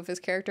perspective of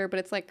his character, but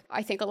it's like,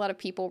 I think a lot of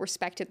people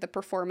respected the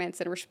performance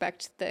and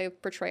respect the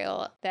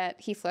portrayal that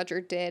Heath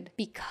Ledger did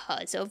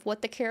because of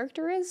what the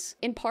character is,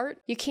 in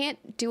part. You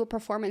can't do a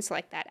performance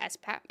like that as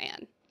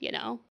Batman, you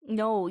know?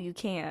 No, you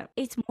can't.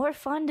 It's more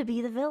fun to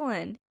be the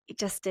villain. It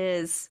just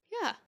is.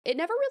 Yeah. It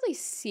never really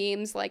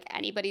seems like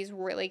anybody's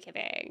really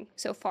giving,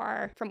 so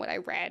far from what I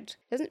read.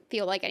 It doesn't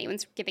feel like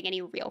anyone's giving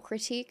any real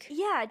critique.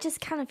 Yeah, it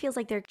just kind of feels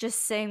like they're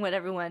just saying what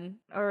everyone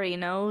already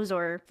knows,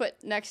 or...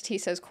 But next he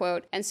says,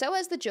 quote, "And so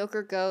as the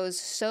Joker goes,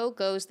 so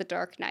goes the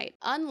Dark Knight.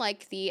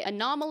 Unlike the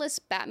anomalous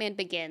Batman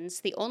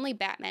Begins, the only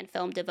Batman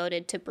film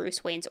devoted to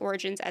Bruce Wayne's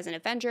origins as an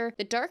Avenger,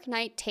 the Dark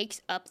Knight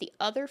takes up the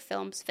other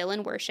film's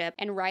villain worship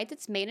and rides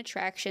its main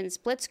attraction's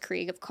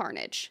blitzkrieg of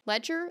carnage.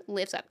 Ledger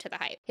lives up to the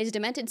hype. His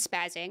demented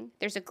spazzing,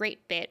 there's a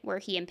great bit where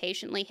he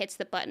impatiently hits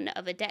the button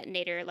of a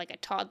detonator like a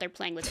toddler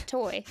playing with a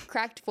toy,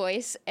 cracked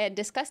voice, and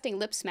disgusting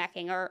lip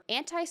smacking are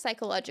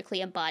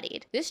anti-psychologically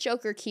embodied. This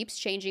Joker keeps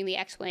changing the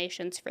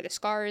explanations for the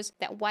scars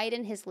that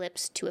widen his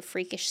lips to a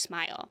freakish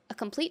smile. A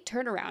complete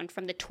turnaround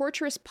from the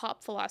torturous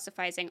pop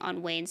philosophizing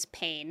on Wayne's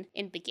pain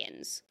in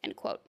Begins," end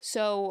quote.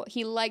 So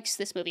he likes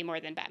this movie more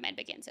than Batman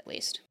Begins, at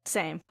least.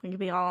 Same. We could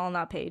be all on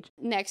that page.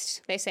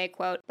 Next, they say,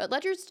 quote, "But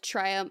Ledger's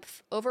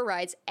triumph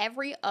overrides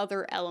every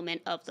other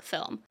element of the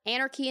film.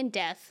 Anarchy and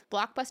death,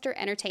 blockbuster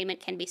entertainment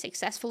can be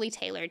successfully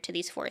tailored to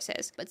these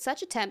forces, but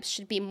such attempts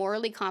should be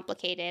morally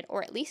complicated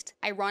or at least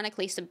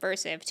ironically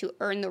subversive to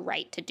earn the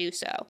right to do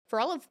so. For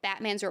all of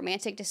Batman's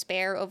romantic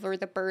despair over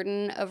the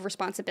burden of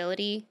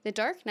responsibility, the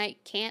Dark Knight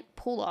can't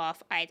pull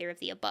off either of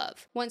the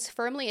above. Once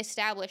firmly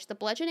established, the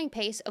bludgeoning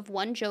pace of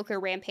one Joker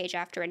rampage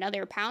after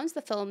another pounds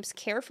the film's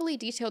carefully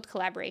detailed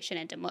collaboration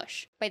into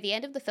mush. By the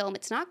end of the film,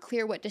 it's not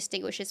clear what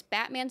distinguishes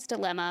Batman's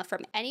dilemma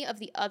from any of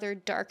the other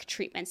dark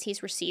treatments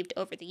he's received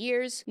over the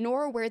years,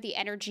 nor where the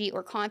energy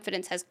or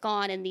confidence has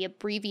gone in the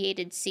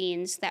abbreviated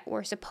scenes that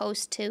were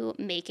supposed to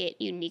make it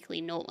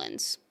uniquely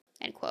Nolan's,"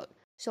 end quote.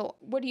 So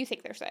what do you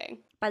think they're saying?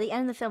 By the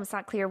end of the film, it's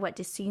not clear what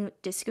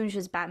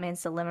distinguishes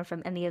Batman's dilemma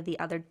from any of the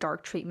other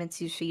dark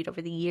treatments you've seen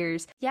over the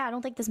years. Yeah, I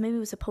don't think this movie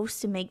was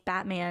supposed to make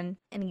Batman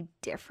any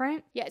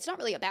different. Yeah, it's not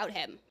really about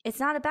him.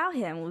 It's not about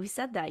him. We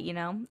said that, you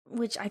know,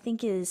 which I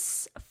think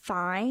is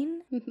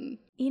fine,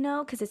 you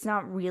know, because it's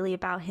not really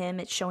about him.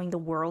 It's showing the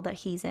world that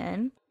he's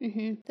in.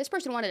 This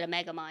person wanted a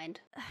Megamind.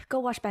 Go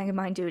watch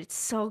Megamind, dude. It's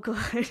so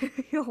good.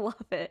 You'll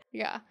love it.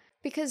 Yeah.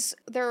 Because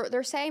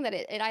they're saying that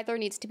it either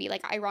needs to be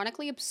like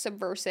ironically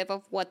subversive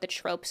of what the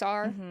tropes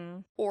are,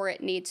 or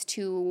it needs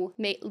to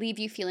leave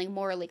you feeling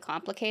morally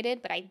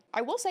complicated. But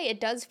I will say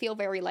it does feel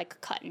very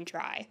like cut and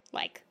dry.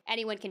 Like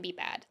anyone can be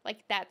bad.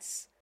 Like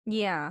that's...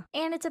 Yeah.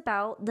 And it's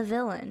about the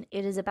villain.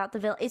 It is about the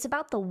villain. It's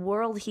about the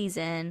world he's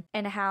in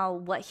and how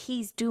what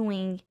he's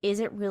doing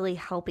isn't really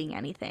helping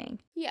anything.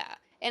 Yeah.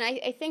 And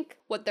I think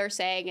what they're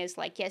saying is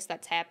like, yes,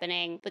 that's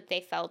happening, but they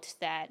felt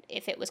that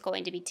if it was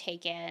going to be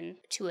taken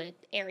to an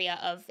area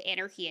of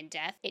anarchy and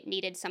death, it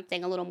needed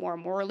something a little more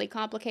morally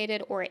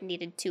complicated, or it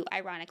needed to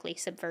ironically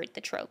subvert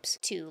the tropes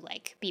to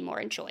like be more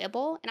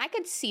enjoyable. And I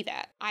could see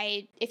that.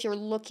 If you're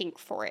looking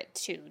for it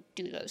to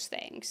do those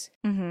things.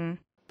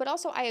 But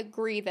also, I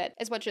agree that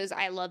as much as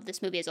I love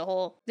this movie as a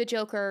whole, the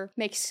Joker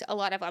makes a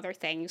lot of other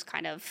things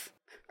kind of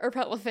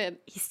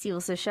irrelevant. He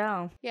steals the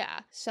show.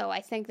 Yeah. So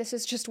I think this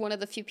is just one of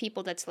the few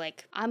people that's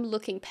like, I'm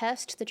looking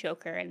past the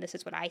Joker and this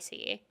is what I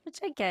see. Which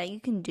I get, you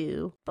can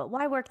do, but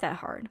why work that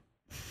hard?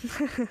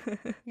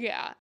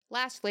 Yeah.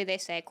 Lastly, they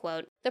say,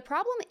 quote, "The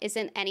problem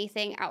isn't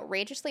anything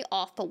outrageously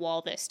off the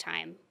wall this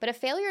time, but a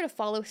failure to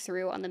follow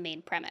through on the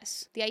main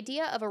premise. The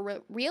idea of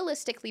a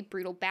realistically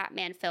brutal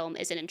Batman film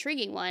is an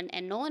intriguing one,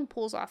 and Nolan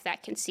pulls off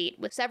that conceit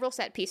with several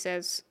set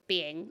pieces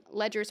being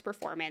Ledger's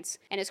performance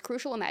and his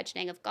crucial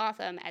imagining of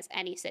Gotham as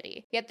any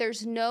city. Yet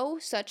there's no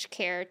such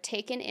care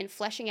taken in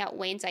fleshing out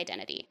Wayne's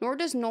identity, nor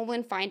does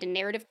Nolan find a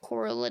narrative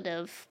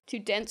correlative to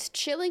Dent's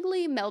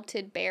chillingly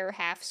melted bare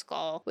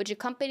half-skull, which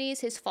accompanies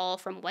his fall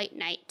from White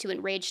Knight to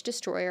enraged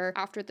destroyer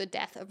after the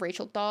death of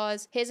Rachel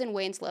Dawes, his and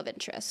Wayne's love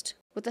interest.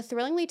 With a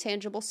thrillingly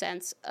tangible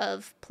sense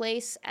of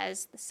place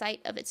as the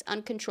site of its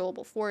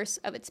uncontrollable force,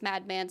 of its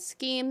madman's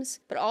schemes,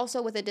 but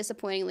also with a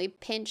disappointingly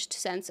pinched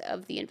sense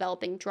of the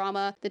enveloping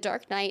drama, The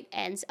Dark Knight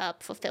ends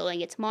up fulfilling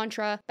its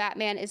mantra,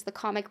 Batman is the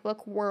comic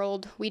book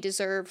world we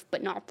deserve,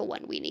 but not the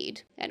one we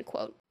need," end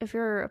quote. If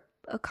you're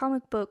a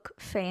comic book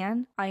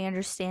fan, I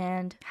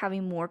understand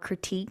having more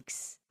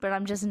critiques, but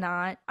I'm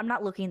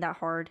not looking that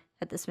hard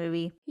at this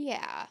movie.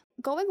 Yeah.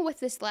 Going with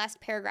this last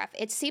paragraph,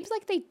 it seems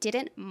like they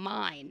didn't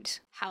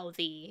mind how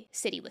the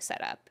city was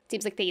set up. It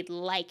seems like they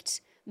liked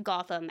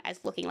Gotham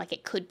as looking like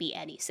it could be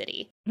any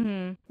city,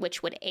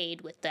 which would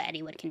aid with the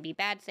anyone can be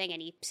bad thing,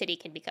 any city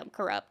can become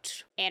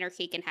corrupt,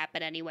 anarchy can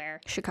happen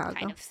anywhere Chicago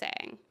kind of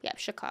thing. Yeah,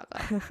 Chicago.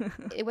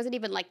 It wasn't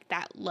even like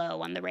that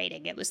low on the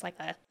rating. It was like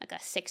a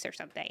 6 or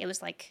something. It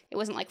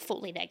wasn't like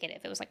fully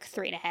negative. It was like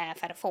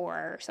 3.5 out of 4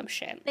 or some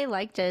shit. They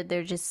liked it.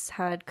 They just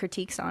had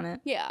critiques on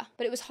it. Yeah,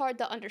 but it was hard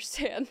to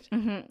understand.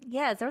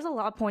 Yeah, there's a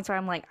lot of points where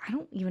I'm like, I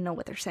don't even know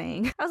what they're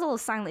saying. I was a little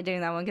silent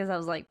doing that one because I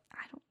was like,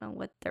 I don't know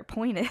what their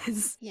point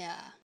is. Yeah.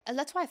 And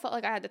that's why I felt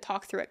like I had to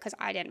talk through it, because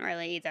I didn't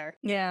really either.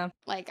 Yeah.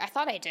 Like, I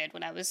thought I did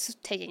when I was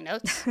taking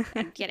notes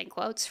and getting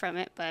quotes from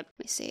it, but let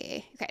me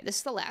see. Okay, this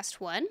is the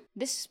last one.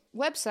 This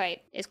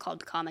website is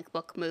called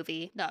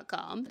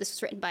comicbookmovie.com. This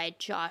was written by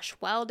Josh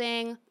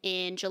Welding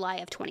in July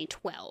of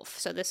 2012.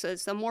 So this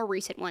is the more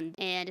recent one.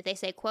 And they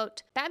say,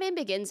 quote, Batman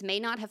Begins may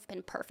not have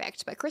been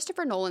perfect, but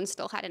Christopher Nolan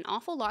still had an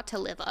awful lot to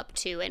live up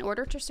to in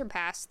order to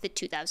surpass the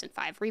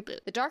 2005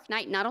 reboot. The Dark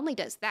Knight not only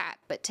does that,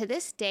 but to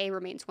this day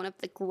remains one of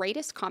the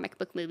greatest comic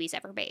book movies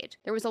ever made.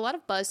 There was a lot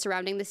of buzz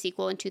surrounding the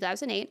sequel in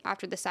 2008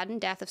 after the sudden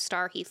death of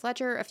star Heath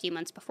Ledger a few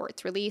months before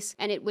its release,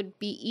 and it would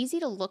be easy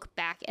to look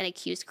back and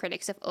accuse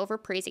critics of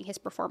overpraising his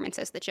performance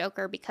as the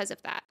Joker because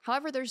of that.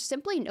 However, there's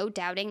simply no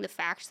doubting the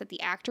fact that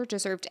the actor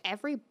deserved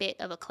every bit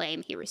of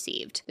acclaim he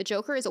received. The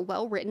Joker is a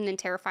well-written and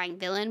terrifying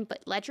villain,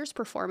 but Ledger's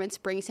performance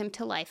brings him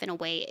to life in a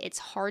way it's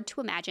hard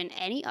to imagine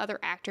any other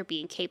actor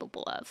being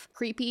capable of.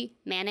 Creepy,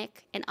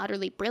 manic, and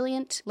utterly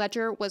brilliant,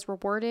 Ledger was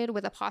rewarded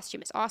with a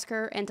posthumous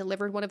Oscar and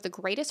delivered one of the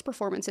greatest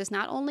performances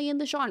not only in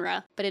the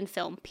genre, but in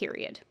film,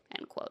 period.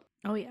 End quote.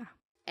 Oh, yeah.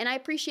 And I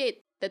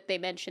appreciate that they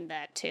mentioned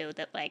that too,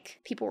 that like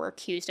people were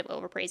accused of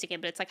overpraising him,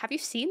 but it's like, have you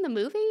seen the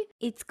movie?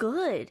 It's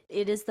good.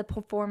 It is the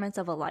performance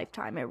of a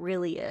lifetime. It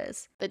really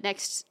is. But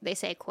next they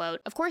say, quote,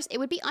 of course, it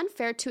would be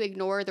unfair to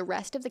ignore the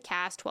rest of the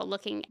cast while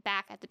looking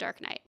back at The Dark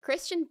Knight.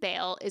 Christian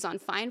Bale is on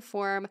fine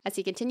form as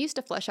he continues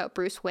to flesh out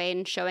Bruce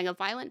Wayne, showing a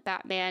violent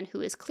Batman who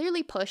is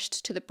clearly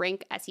pushed to the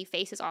brink as he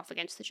faces off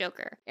against the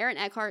Joker. Aaron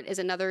Eckhart is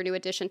another new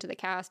addition to the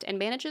cast and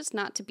manages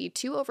not to be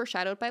too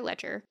overshadowed by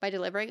Ledger by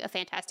delivering a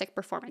fantastic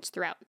performance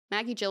throughout.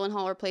 Maggie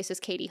Gyllenhaal replaces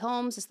Katie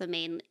Holmes as the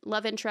main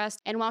love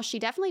interest, and while she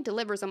definitely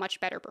delivers a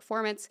much better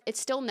performance, it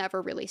still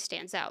never really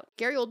stands out.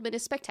 Gary Oldman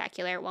is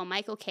spectacular, while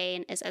Michael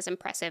Caine is as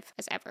impressive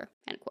as ever.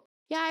 End quote.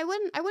 Yeah, I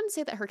wouldn't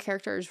say that her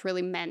character is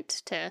really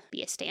meant to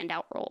be a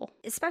standout role.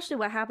 Especially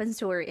what happens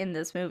to her in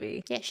this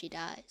movie. Yeah, she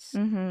does.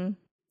 Mm-hmm.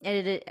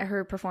 And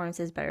her performance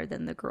is better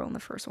than the girl in the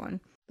first one.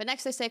 But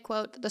next they say,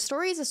 quote, the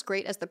story is as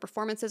great as the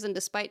performances, and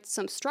despite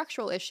some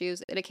structural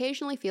issues, it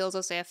occasionally feels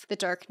as if The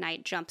Dark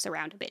Knight jumps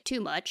around a bit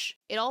too much.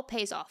 It all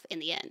pays off in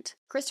the end.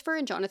 Christopher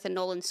and Jonathan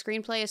Nolan's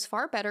screenplay is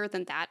far better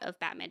than that of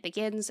Batman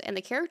Begins, and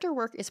the character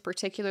work is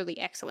particularly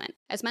excellent.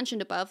 As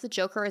mentioned above, the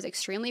Joker is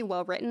extremely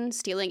well written,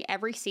 stealing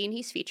every scene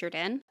he's featured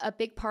in. A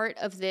big part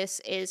of this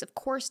is, of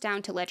course,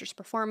 down to Ledger's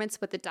performance,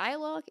 but the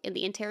dialogue in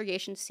the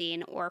interrogation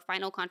scene or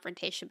final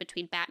confrontation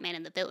between Batman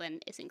and the villain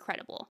is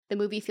incredible. The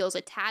movie feels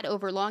a tad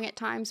overlong at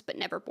times, but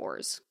never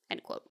bores.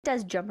 End quote. It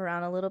does jump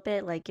around a little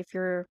bit. Like, if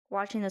you're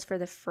watching this for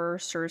the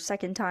first or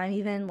second time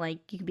even, like,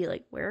 you could be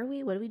like, where are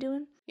we? What are we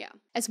doing? Yeah.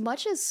 As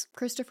much as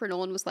Christopher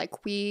Nolan was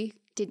like, we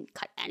didn't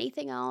cut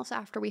anything else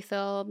after we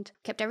filmed,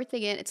 kept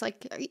everything in, it's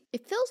like,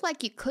 it feels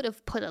like you could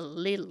have put a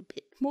little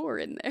bit more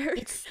in there.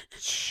 It's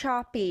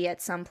choppy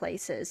at some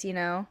places, you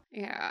know?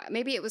 Yeah.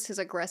 Maybe it was his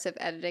aggressive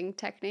editing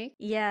technique.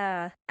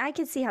 Yeah. I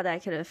could see how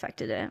that could have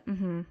affected it.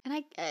 Mm-hmm.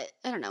 And I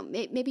don't know,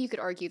 maybe you could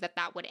argue that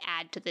that would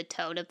add to the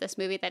tone of this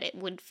movie, that it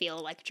would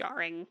feel like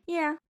jarring.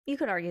 Yeah, you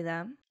could argue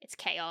that. It's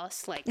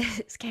chaos, like.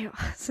 It's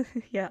chaos.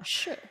 Yeah.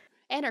 Sure.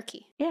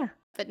 Anarchy. Yeah.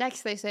 But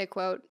next they say,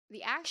 quote,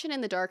 the action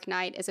in The Dark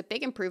Knight is a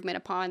big improvement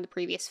upon the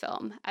previous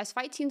film, as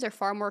fight scenes are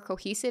far more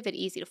cohesive and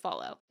easy to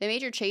follow. The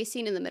major chase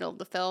scene in the middle of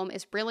the film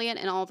is brilliant,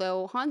 and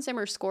although Hans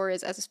Zimmer's score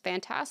is as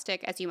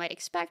fantastic as you might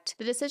expect,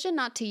 the decision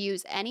not to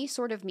use any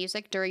sort of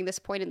music during this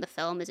point in the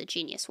film is a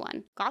genius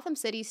one. Gotham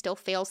City still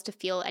fails to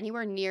feel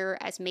anywhere near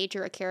as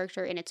major a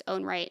character in its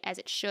own right as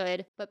it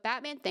should, but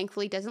Batman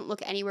thankfully doesn't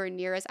look anywhere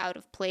near as out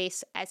of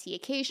place as he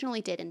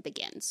occasionally did in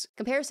Begins.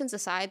 Comparisons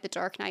aside, The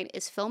Dark Knight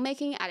is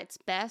filmmaking at its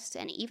best,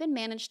 and even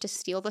managed to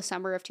steal the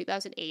summer of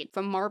 2008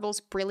 from Marvel's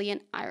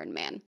brilliant Iron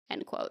Man,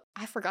 end quote.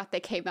 I forgot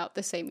they came out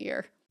the same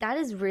year. That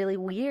is really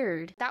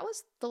weird. That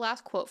was the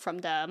last quote from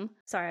them.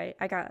 Sorry,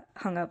 I got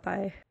hung up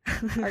by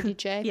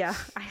RDJ. Yeah,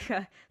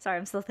 sorry,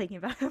 I'm still thinking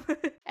about him.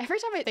 Every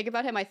time I think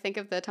about him, I think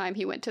of the time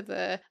he went to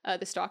the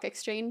stock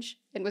exchange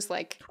and was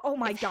like, "Oh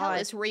my if god, hell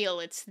is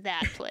real, it's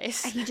that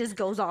place." He just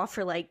goes off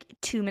for like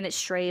 2 minutes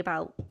straight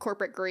about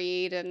corporate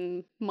greed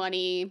and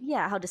money.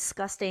 Yeah, how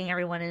disgusting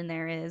everyone in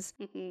there is.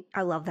 Mm-hmm.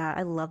 I love that.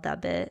 I love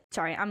that bit.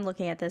 Sorry, I'm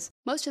looking at this.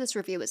 Most of this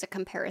review is a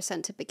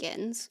comparison to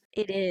Begins.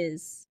 It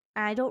is.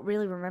 I don't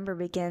really remember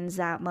Begins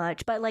that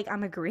much, but like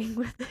I'm agreeing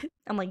with it.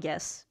 I'm like,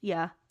 yes,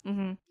 yeah.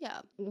 Mm-hmm. Yeah.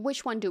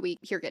 Which one do we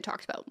hear get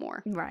talked about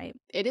more? Right.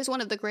 It is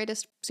one of the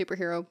greatest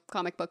superhero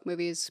comic book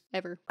movies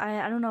ever.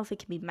 I don't know if it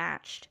can be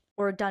matched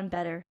or done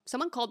better.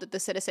 Someone called it the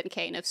Citizen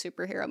Kane of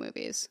superhero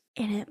movies.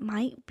 And it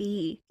might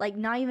be. Like,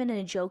 not even in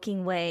a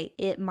joking way,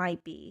 it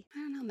might be. I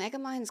don't know.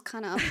 Megamind's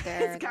kind of up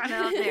there. It's kind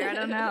of up there. I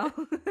don't know.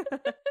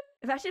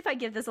 Imagine if I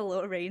give this a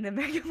lower rating than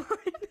Megamind.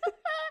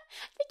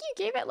 I think you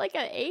gave it like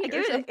an 8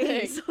 or something. I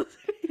gave it an 8, so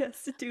it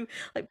has to do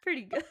like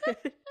pretty good.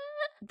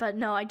 But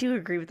no, I do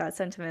agree with that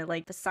sentiment.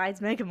 Like,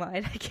 besides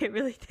Megamind, I can't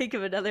really think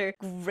of another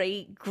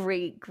great.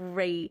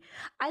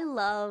 I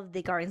love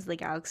the Guardians of the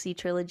Galaxy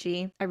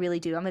trilogy. I really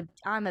do.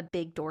 I'm a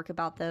big dork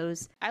about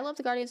those. I love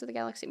the Guardians of the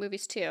Galaxy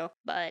movies too,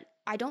 but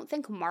I don't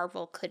think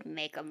Marvel could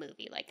make a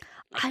movie like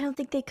I don't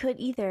think they could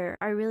either.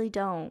 I really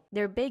don't.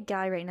 Their big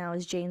guy right now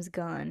is James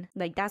Gunn.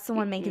 Like, that's the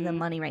one making the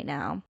money right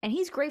now. And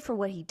he's great for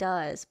what he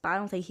does, but I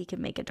don't think he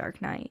can make a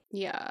Dark Knight.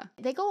 Yeah.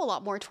 They go a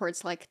lot more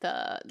towards like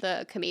the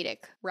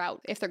comedic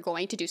route. If they're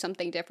going to do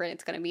something different,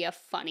 it's going to be a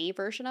funny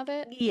version of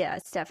it.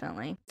 Yes,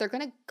 definitely. They're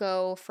going to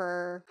go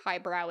for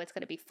highbrow. It's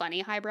going to be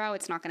funny highbrow.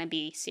 It's not going to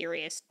be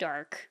serious,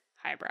 dark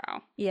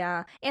highbrow.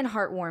 Yeah, and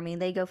heartwarming.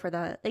 They go for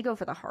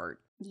the heart.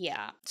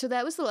 Yeah. So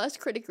that was the last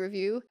critic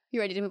review.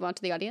 You ready to move on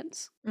to the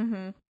audience?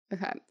 Mm-hmm.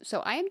 Okay,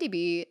 so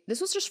IMDb,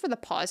 this was just for the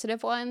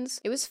positive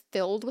ones. It was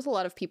filled with a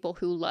lot of people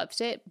who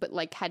loved it, but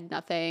like had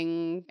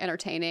nothing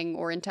entertaining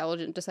or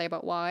intelligent to say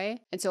about why.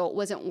 And so it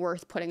wasn't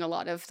worth putting a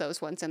lot of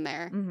those ones in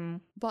there. Mm-hmm.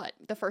 But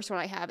the first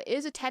one I have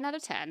is a 10 out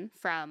of 10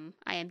 from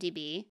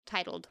IMDb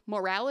titled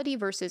Morality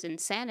versus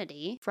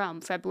Insanity from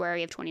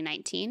February of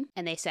 2019.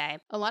 And they say,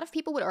 a lot of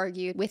people would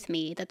argue with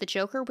me that the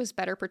Joker was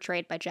better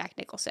portrayed by Jack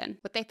Nicholson.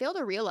 What they fail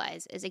to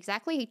realize is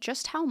exactly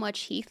just how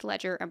much Heath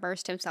Ledger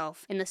immersed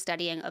himself in the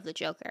studying of the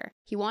Joker.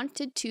 He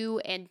wanted to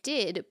and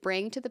did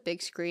bring to the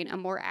big screen a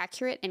more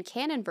accurate and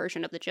canon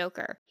version of the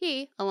Joker.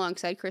 He,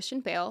 alongside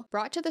Christian Bale,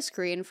 brought to the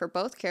screen for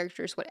both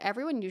characters what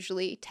everyone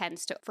usually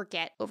tends to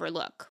forget,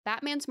 overlook.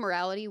 Batman's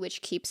morality,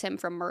 which keeps him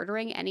from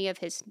murdering any of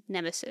his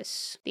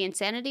nemesis. The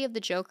insanity of the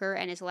Joker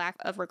and his lack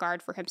of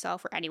regard for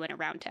himself or anyone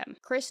around him.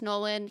 Chris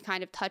Nolan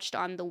kind of touched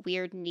on the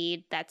weird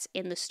need that's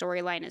in the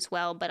storyline as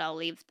well, but I'll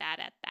leave that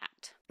at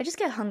that. I just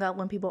get hung up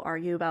when people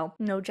argue about,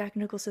 no, Jack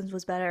Nicholson's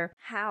was better.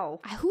 How?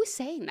 Who's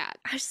saying that?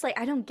 I just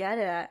I don't get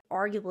it.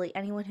 Arguably,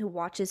 anyone who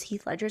watches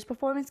Heath Ledger's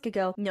performance could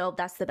go, no,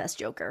 that's the best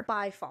Joker.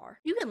 By far.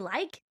 You can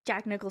like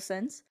Jack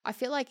Nicholson's. I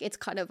feel like it's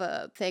kind of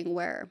a thing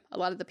where a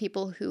lot of the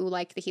people who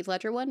like the Heath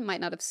Ledger one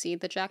might not have seen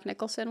the Jack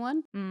Nicholson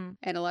one.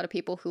 And a lot of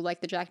people who like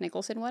the Jack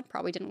Nicholson one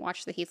probably didn't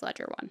watch the Heath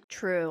Ledger one.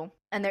 True.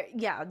 And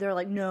they're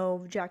like,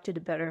 no, Jack did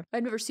it better.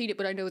 I've never seen it,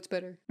 but I know it's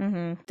better.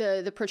 Mm-hmm.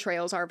 The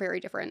portrayals are very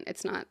different.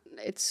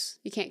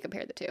 You can't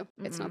compare the two.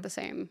 Mm-hmm. It's not the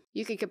same.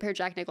 You can compare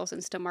Jack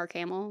Nicholson's to Mark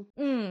Hamill.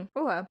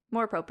 Okay.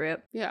 More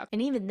appropriate. Yeah.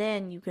 And even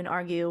then, you can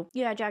argue,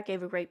 yeah, Jack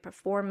gave a great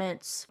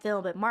performance,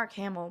 Phil, but Mark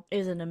Hamill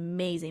is an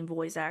amazing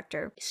voice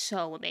actor.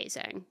 So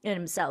amazing. In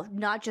himself.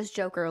 Not just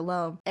Joker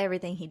alone.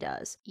 Everything he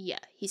does. Yeah,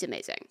 he's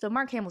amazing. So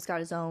Mark Hamill's got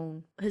his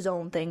own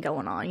thing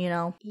going on, you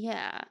know?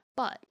 Yeah.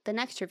 But the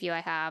next review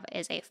I have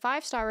is a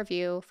 5-star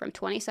review from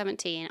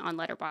 2017 on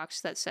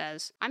Letterboxd that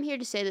says, I'm here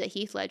to say that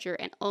Heath Ledger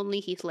and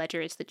only Heath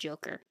Ledger is the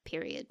Joker,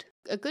 period.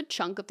 A good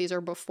chunk of these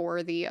are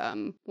before the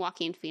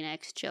Joaquin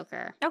Phoenix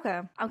Joker.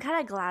 Okay. I'm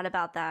kind of glad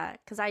about that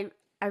because I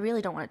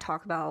really don't want to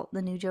talk about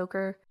the new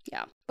Joker.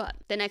 Yeah. But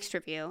the next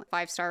review,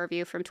 5-star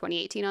review from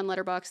 2018 on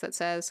Letterboxd that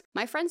says,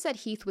 my friend said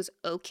Heath was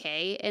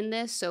okay in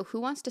this, so who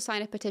wants to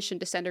sign a petition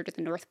to send her to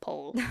the North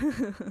Pole?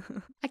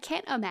 I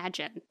can't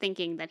imagine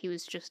thinking that he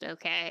was just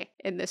okay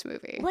in this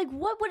movie. Like,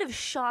 what would have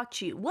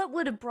shocked you? What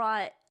would have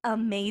brought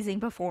amazing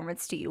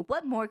performance to you?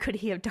 What more could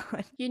he have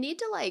done? You need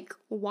to,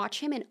 watch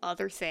him in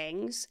other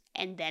things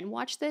and then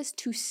watch this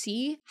to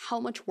see how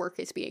much work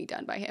is being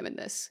done by him in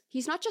this.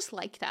 He's not just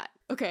like that,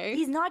 okay?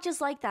 He's not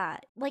just like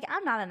that.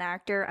 I'm not an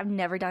actor. I've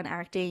never done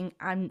acting.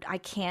 I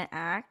can't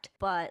act,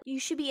 but you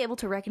should be able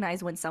to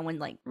recognize when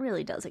someone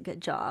really does a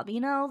good job, you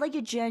know?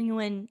 A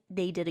genuine,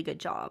 they did a good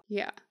job.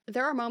 Yeah.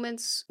 There are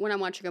moments when I'm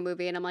watching a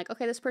movie and I'm like,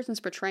 okay, this person's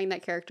portraying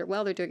that character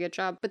well, they're doing a good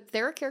job. But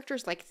there are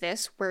characters like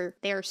this where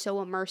they are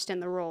so immersed in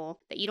the role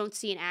that you don't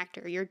see an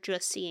actor, you're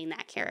just seeing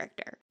that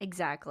character.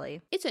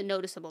 Exactly. It's a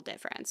noticeable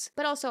difference.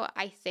 But also,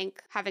 I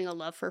think having a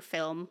love for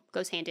film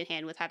goes hand in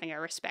hand with having a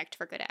respect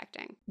for good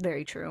acting.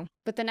 Very true.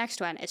 But the next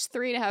one is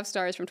 3.5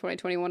 stars from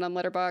 2021 on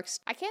Letterboxd.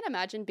 I can't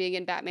imagine being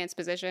in Batman's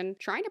position.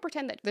 Trying to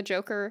pretend that the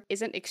Joker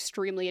isn't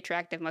extremely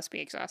attractive must be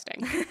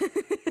exhausting.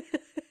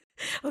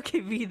 Okay,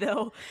 me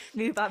though.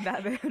 Me about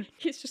Batman.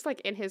 He's just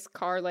in his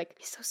car,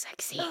 he's so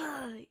sexy.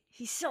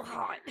 He's so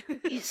hot.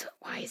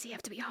 Why does he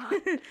have to be hot?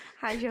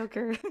 Hi,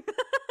 Joker.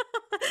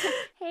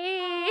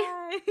 Hey.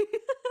 Hi.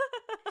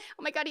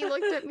 Oh my god, he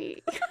looked at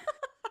me.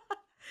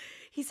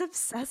 He's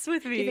obsessed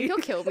with me. You think he'll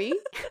kill me?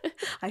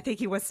 I think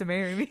he wants to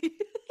marry me.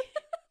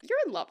 You're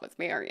in love with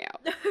me, aren't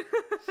you?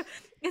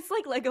 It's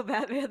like Lego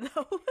Batman,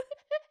 though.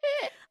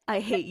 I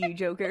hate you,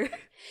 Joker.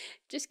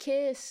 Just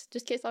kiss.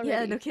 Just kiss already.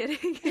 Yeah, no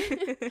kidding.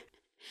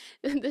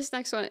 This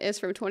next one is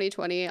from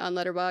 2020 on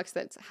Letterboxd.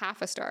 That's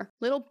 0.5 star.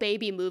 Little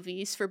baby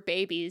movies for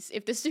babies.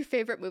 If this is your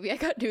favorite movie, I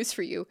got news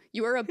for you.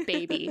 You are a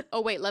baby.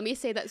 Oh, wait, let me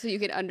say that so you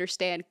can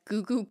understand.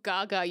 Goo goo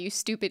gaga, you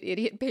stupid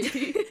idiot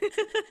baby.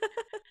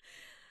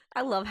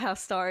 I love half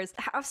stars.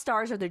 Half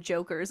stars are the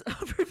Jokers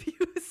of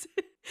reviews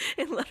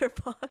in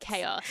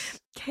Letterboxd.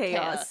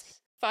 Chaos.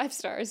 5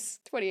 stars,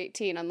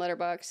 2018 on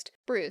Letterboxd.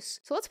 Bruce.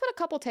 So let's put a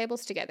couple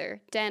tables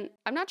together. Den,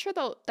 I'm not sure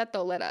that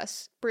they'll let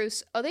us.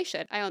 Bruce. Oh, they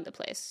should. I own the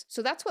place.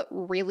 So that's what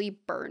really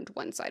burned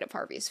one side of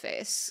Harvey's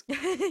face.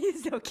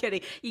 No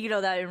kidding. You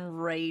know, that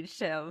enraged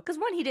him. Because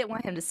one, he didn't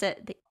want him to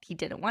sit. He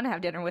didn't want to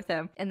have dinner with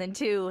him. And then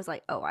two, was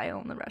like, oh, I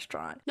own the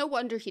restaurant. No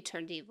wonder he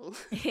turned evil.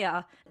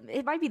 Yeah.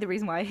 It might be the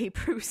reason why I hate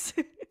Bruce.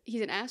 He's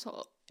an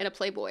asshole. and a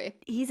playboy.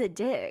 He's a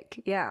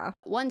dick. Yeah.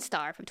 1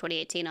 star from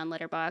 2018 on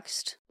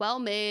Letterboxd.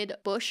 Well-made,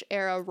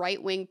 Bush-era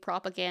right-wing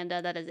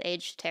propaganda that has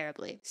aged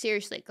terribly.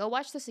 Seriously, go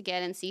watch this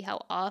again and see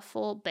how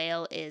awful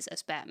Bale is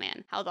as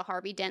Batman, how the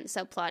Harvey Dent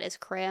subplot is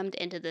crammed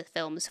into the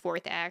film's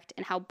 4th act,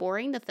 and how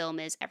boring the film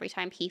is every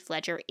time Heath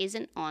Ledger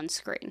isn't on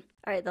screen.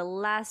 All right, the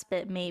last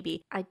bit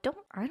maybe. I don't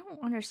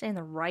understand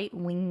the right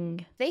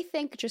wing. They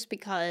think just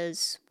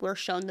because we're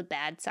shown the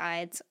bad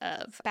sides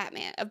of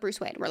Batman, of Bruce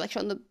Wayne, we're like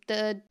shown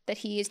the that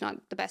he is not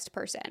the best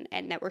person,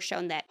 and that we're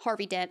shown that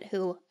Harvey Dent,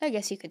 who I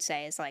guess you could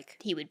say is like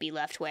he would be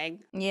left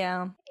wing.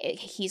 Yeah.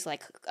 He's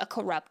like a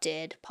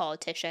corrupted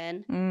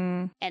politician,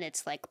 and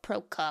it's like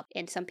pro-cup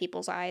in some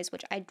people's eyes,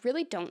 which I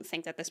really don't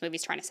think that this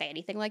movie's trying to say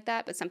anything like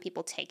that, but some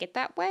people take it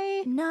that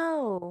way.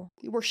 No.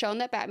 We're shown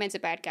that Batman's a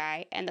bad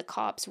guy, and the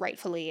cops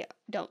rightfully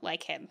don't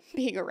like him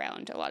being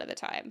around a lot of the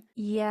time.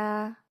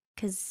 Yeah.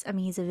 Because, I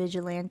mean, he's a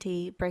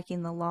vigilante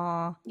breaking the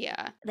law.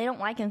 Yeah. They don't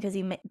like him because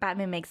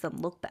Batman makes them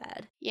look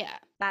bad. Yeah.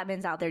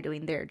 Batman's out there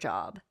doing their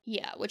job.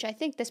 Yeah, which I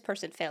think this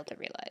person failed to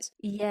realize.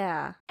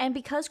 Yeah. And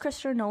because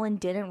Christopher Nolan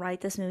didn't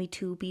write this movie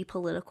to be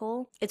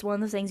political, it's one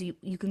of those things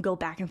you can go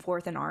back and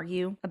forth and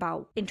argue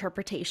about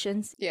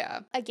interpretations.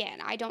 Yeah. Again,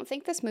 I don't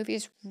think this movie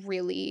is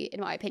really,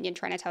 in my opinion,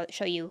 trying to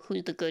show you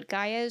who the good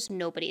guy is.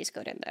 Nobody is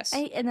good in this.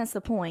 And that's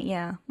the point,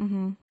 yeah.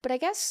 Mm-hmm. But I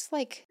guess,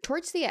 like,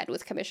 towards the end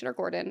with Commissioner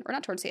Gordon, or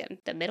not towards the end,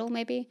 the middle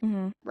maybe,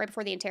 right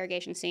before the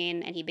interrogation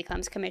scene, and he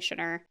becomes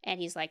commissioner, and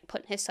he's, like,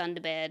 putting his son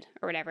to bed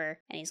or whatever,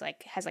 and he's,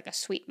 like, has, like, a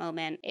sweet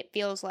moment. It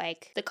feels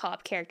like the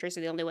cop characters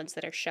are the only ones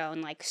that are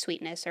shown, like,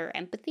 sweetness or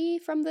empathy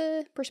from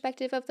the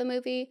perspective of the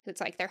movie.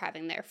 It's like they're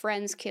having their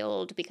friends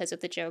killed because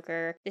of the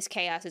Joker. This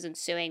chaos is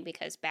ensuing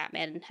because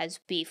Batman has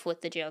beef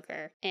with the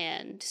Joker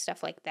and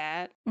stuff like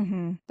that.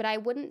 Mm-hmm. But I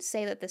wouldn't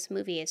say that this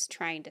movie is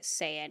trying to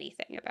say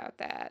anything about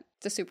that.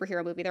 It's a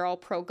superhero movie. They're all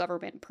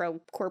pro-government,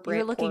 pro-corporate.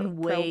 You're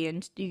looking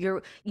and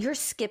you're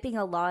skipping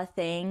a lot of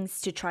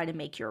things to try to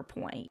make your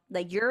point.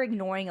 Like, you're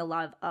ignoring a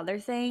lot of other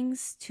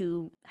things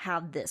to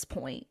have this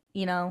point,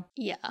 you know?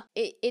 Yeah.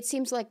 It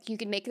seems like you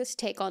can make this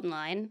take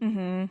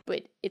online,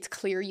 but it's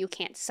clear you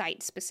can't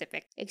cite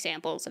specific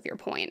examples of your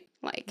point.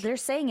 Like, they're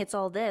saying it's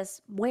all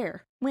this.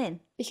 Where?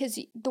 When? Because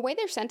the way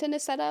their sentence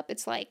is set up,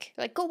 it's like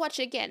go watch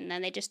it again, and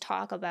then they just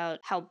talk about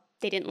how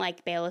they didn't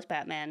like Bale as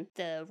Batman.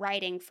 The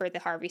writing for the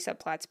Harvey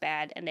subplot's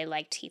bad, and they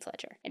liked Heath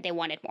Ledger, and they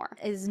wanted more.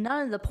 Is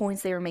none of the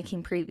points they were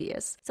making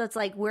previous. So it's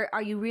like, where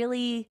are you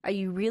really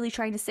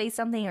trying to say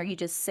something, or are you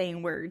just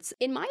saying words?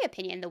 In my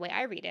opinion, the way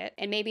I read it,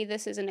 and maybe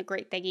this isn't a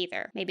great thing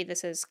either. Maybe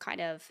this is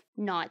kind of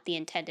not the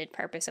intended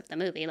purpose of the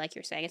movie. Like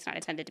you're saying, it's not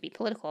intended to be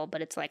political,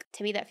 but it's like,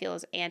 to me, that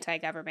feels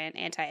anti-government,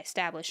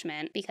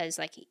 anti-establishment, because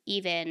like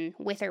even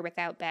with or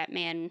without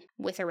Batman,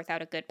 with or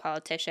without a good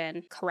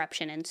politician,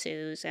 corruption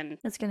ensues, and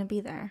It's gonna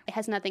be there. it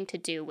has nothing to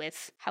do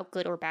with how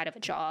good or bad of a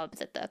job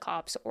that the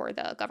cops or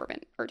the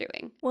government are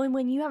doing. Well,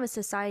 when you have a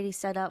society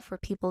set up for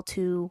people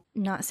to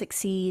not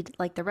succeed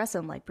like the rest of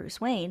them, like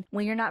Bruce Wayne,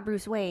 when you're not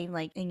Bruce Wayne,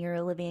 like, and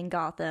you're living in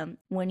Gotham,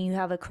 when you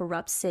have a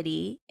corrupt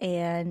city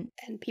and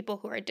people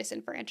who are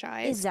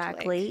disenfranchised.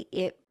 exactly,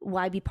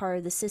 why be part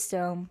of the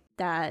system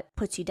that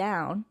puts you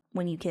down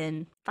when you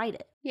can fight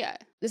it? Yeah.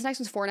 This next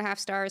one's 4.5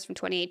 stars from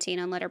 2018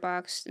 on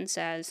Letterboxd and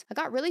says, I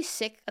got really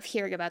sick of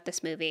hearing about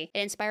this movie. It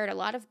inspired a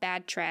lot of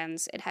bad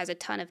trends. It has a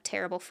ton of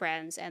terrible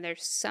friends, and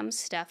there's some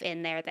stuff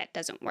in there that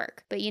doesn't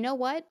work. But you know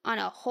what? On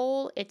a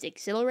whole, it's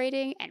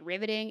exhilarating and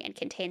riveting and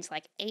contains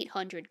like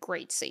 800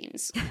 great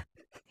scenes.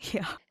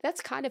 Yeah.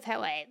 That's kind of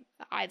how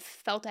I've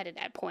felt at it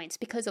at points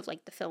because of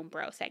like the film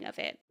bro thing of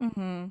it.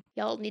 Mm-hmm.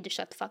 Y'all need to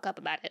shut the fuck up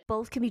about it.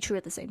 Both can be true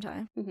at the same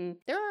time. Mm-hmm.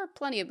 There are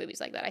plenty of movies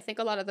like that. I think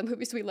a lot of the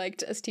movies we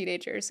liked as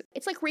teenagers.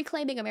 It's like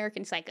reclaiming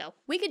American Psycho.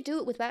 We could do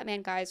it with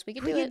Batman, guys. We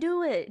could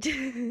do it.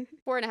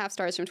 4.5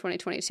 stars from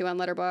 2022 on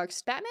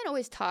Letterboxd. Batman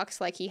always talks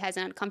like he has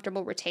an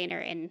uncomfortable retainer,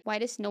 and why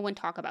does no one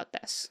talk about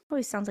this?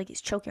 Always sounds like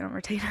he's choking on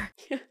retainer.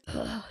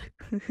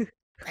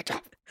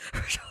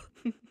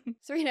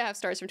 3.5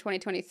 stars from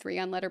 2023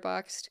 on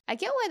Letterboxd. I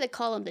get why they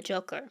call him the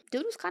Joker.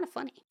 Dude was kind of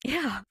funny.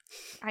 Yeah,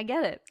 I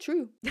get it.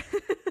 True.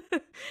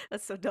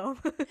 That's so dumb.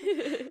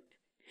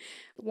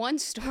 1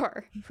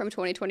 star from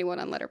 2021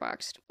 on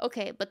Letterboxd.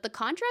 Okay, but the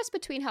contrast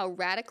between how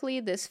radically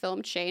this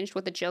film changed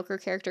what the Joker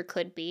character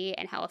could be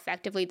and how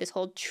effectively this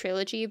whole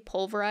trilogy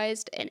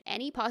pulverized and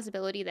any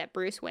possibility that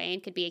Bruce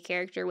Wayne could be a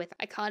character with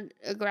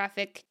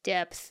iconographic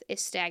depth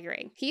is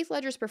staggering. Heath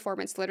Ledger's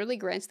performance literally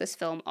grants this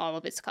film all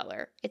of its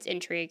color, its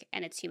intrigue,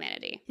 and its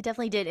humanity. It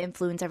definitely did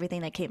influence everything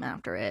that came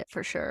after it,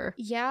 for sure.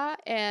 Yeah,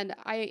 and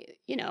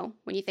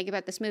when you think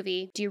about this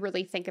movie, do you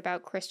really think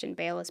about Christian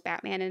Bale as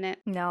Batman in it?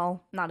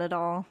 No, not at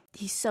all.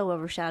 He's so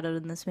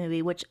overshadowed in this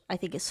movie, which I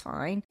think is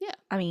fine. Yeah.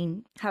 I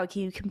mean, how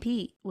can you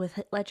compete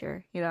with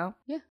Ledger, you know?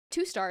 Yeah.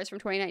 2 stars from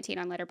 2019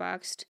 on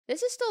Letterboxd.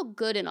 This is still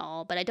good and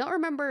all, but I don't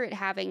remember it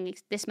having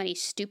this many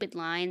stupid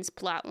lines,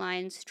 plot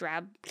lines,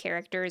 drab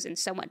characters, and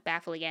somewhat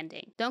baffling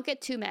ending. Don't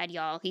get too mad,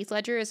 y'all. Heath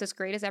Ledger is as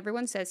great as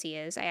everyone says he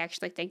is. I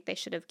actually think they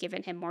should have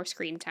given him more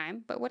screen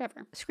time, but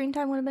whatever. Screen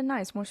time would have been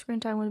nice. More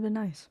screen time would have been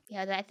nice.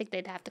 Yeah, I think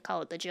they'd have to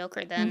call it the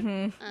Joker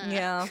then.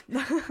 Yeah.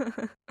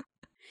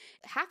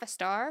 0.5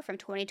 star from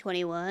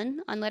 2021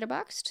 on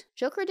Letterboxd.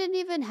 Joker didn't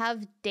even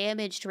have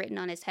damaged written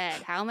on his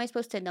head. How am I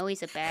supposed to know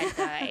he's a bad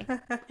guy?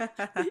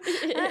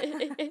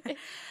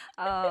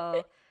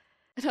 Oh.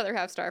 Another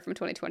 0.5 star from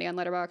 2020 on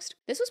Letterboxd.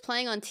 This was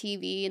playing on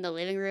TV in the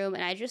living room,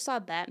 and I just saw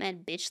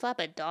Batman bitch slap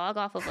a dog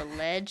off of a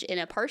ledge in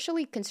a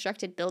partially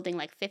constructed building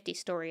like 50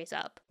 stories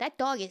up. That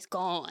dog is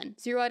gone.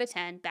 0 out of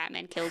 10,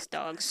 Batman kills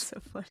dogs. So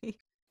funny.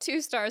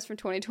 2 stars from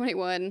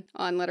 2021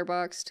 on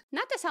Letterboxd.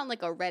 Not to sound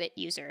like a Reddit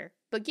user,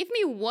 but give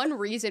me one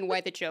reason why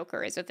the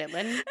Joker is a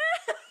villain.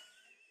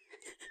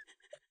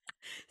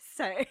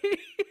 Sorry.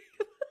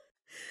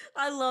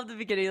 I love the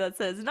beginning that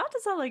says, not to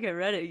sound like a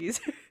Reddit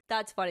user.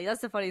 That's funny.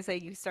 That's the funniest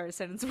thing you start a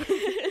sentence with.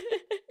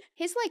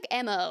 His,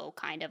 MO,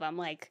 kind of. I'm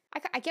like,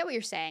 I get what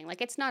you're saying.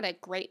 Like, it's not a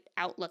great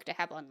outlook to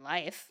have on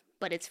life,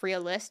 but it's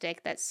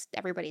realistic that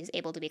everybody's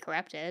able to be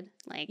corrupted.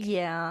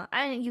 Yeah,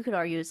 you could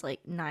argue it's,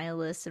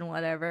 nihilist and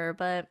whatever,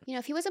 but...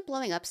 if he wasn't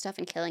blowing up stuff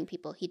and killing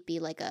people, he'd be,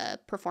 a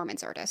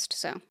performance artist,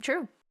 so...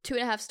 True.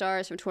 2.5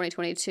 stars from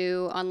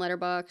 2022 on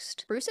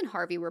Letterboxd. Bruce and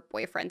Harvey were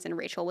boyfriends and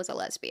Rachel was a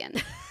lesbian.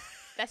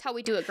 That's how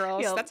we do it,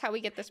 girls. Yo. That's how we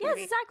get this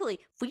movie. Yes, exactly.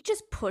 If we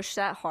just push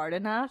that hard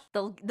enough,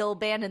 they'll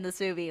abandon this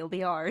movie. It'll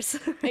be ours.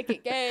 Make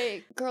it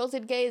gay. Girls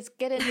and gays,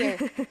 get in here.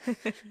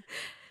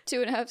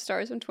 2.5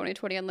 stars from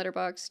 2020 on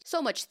Letterboxd.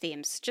 So much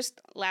themes. Just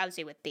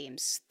lousy with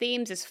themes.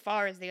 Themes as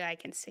far as the eye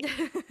can see.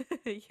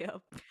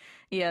 Yep.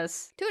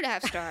 Yes.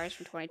 2.5 stars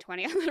from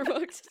 2020 on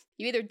Letterboxd.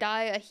 You either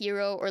die a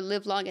hero or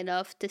live long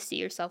enough to see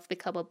yourself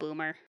become a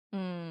boomer.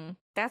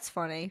 That's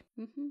funny.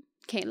 Mm-hmm.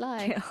 Can't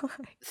lie.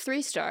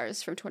 3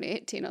 stars from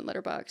 2018 on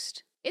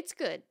Letterboxd. It's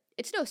good.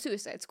 It's no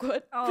Suicide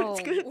Squad. Oh,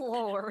 it's good.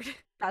 Lord.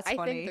 That's funny.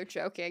 I think they're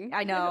joking.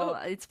 I know.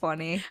 It's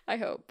funny. I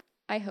hope.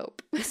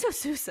 It's no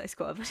Suicide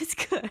Squad, but it's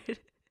good.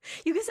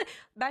 You can say,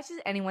 imagine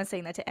anyone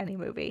saying that to any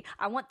movie.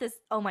 I want this.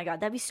 Oh my God,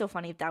 that'd be so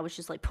funny if that was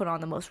just put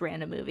on the most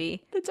random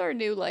movie. That's our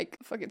new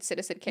fucking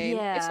Citizen Kane.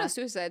 Yeah. It's no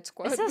Suicide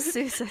Squad. It's no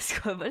Suicide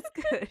Squad, but it's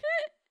good.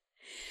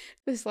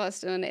 This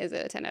last one is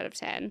a 10 out of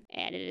 10,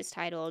 and it is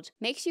titled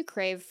Makes You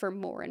Crave for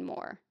More and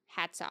More.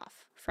 Hats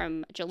Off,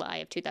 from July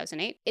of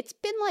 2008. It's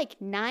been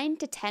 9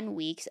 to 10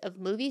 weeks of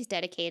movies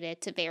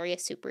dedicated to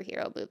various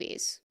superhero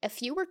movies. A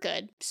few were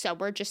good, some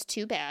were just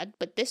too bad,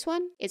 but this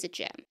one is a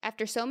gem.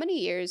 After so many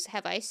years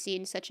have I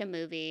seen such a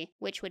movie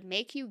which would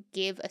make you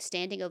give a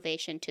standing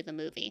ovation to the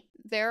movie.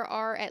 There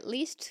are at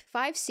least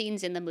 5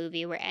 scenes in the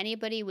movie where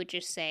anybody would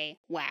just say,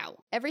 wow.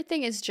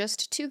 Everything is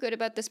just too good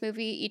about this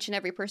movie. Each and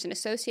every person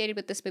associated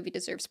with this movie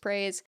deserves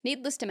praise.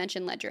 Needless to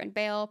mention Ledger and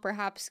Bale,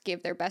 perhaps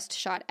give their best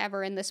shot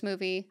ever in this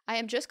movie. I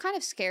am just kind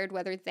of scared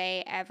whether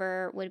they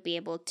ever would be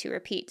able to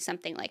repeat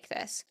something like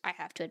this, I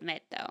have to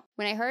admit, though.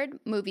 When I heard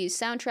movie's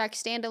soundtrack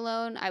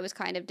standalone, I was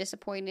kind of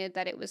disappointed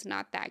that it was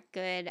not that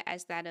good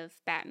as that of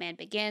Batman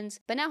Begins,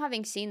 but now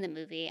having seen the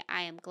movie,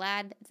 I am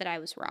glad that I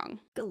was wrong.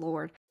 Good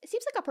Lord. It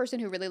seems like a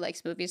person who really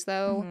likes movies,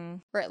 though,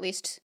 or at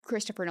least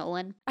Christopher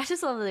Nolan. I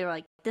just love that they were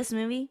like, this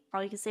movie,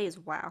 all you can say is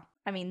wow.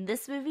 I mean,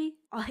 this movie,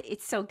 oh,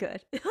 it's so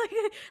good.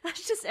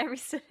 That's just every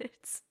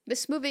sentence.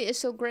 This movie is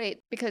so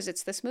great because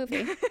it's this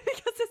movie.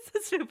 Because it's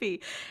this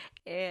movie.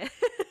 Yeah.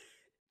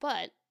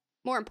 But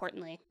more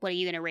importantly, what are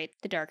you going to rate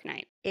The Dark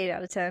Knight? 8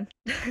 out of 10.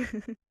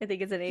 I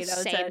think it's an 8 out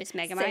of 10. Same as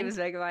Megamind? Same as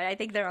Megamind. I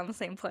think they're on the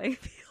same playing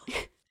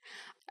field.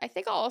 I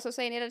think I'll also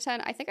say an 8 out of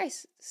 10. I think I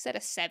said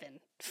a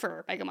 7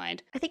 for Megamind.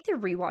 I think the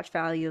rewatch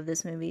value of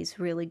this movie is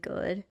really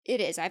good.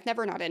 It is. I've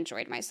never not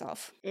enjoyed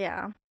myself.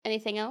 Yeah.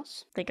 Anything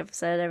else? I think I've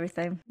said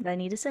everything that I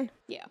need to say.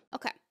 Yeah.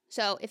 Okay.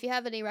 So if you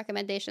have any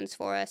recommendations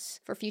for us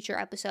for future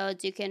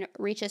episodes, you can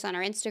reach us on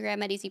our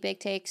Instagram at Easy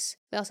Big Takes.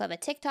 We also have a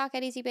TikTok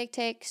at Easy Big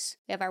Takes.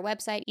 We have our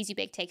website,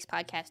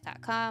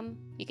 easybigtakespodcast.com.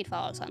 You can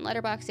follow us on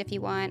Letterboxd if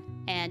you want.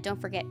 And don't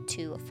forget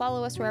to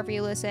follow us wherever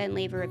you listen,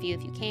 leave a review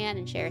if you can,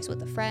 and share us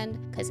with a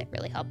friend, because it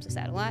really helps us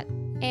out a lot.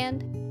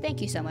 And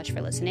thank you so much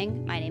for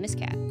listening. My name is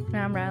Kat. And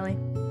I'm Ryley.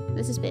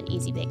 This has been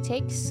Easy Big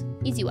Takes.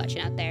 Easy watching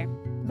out there.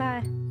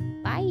 Bye.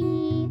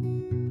 Bye.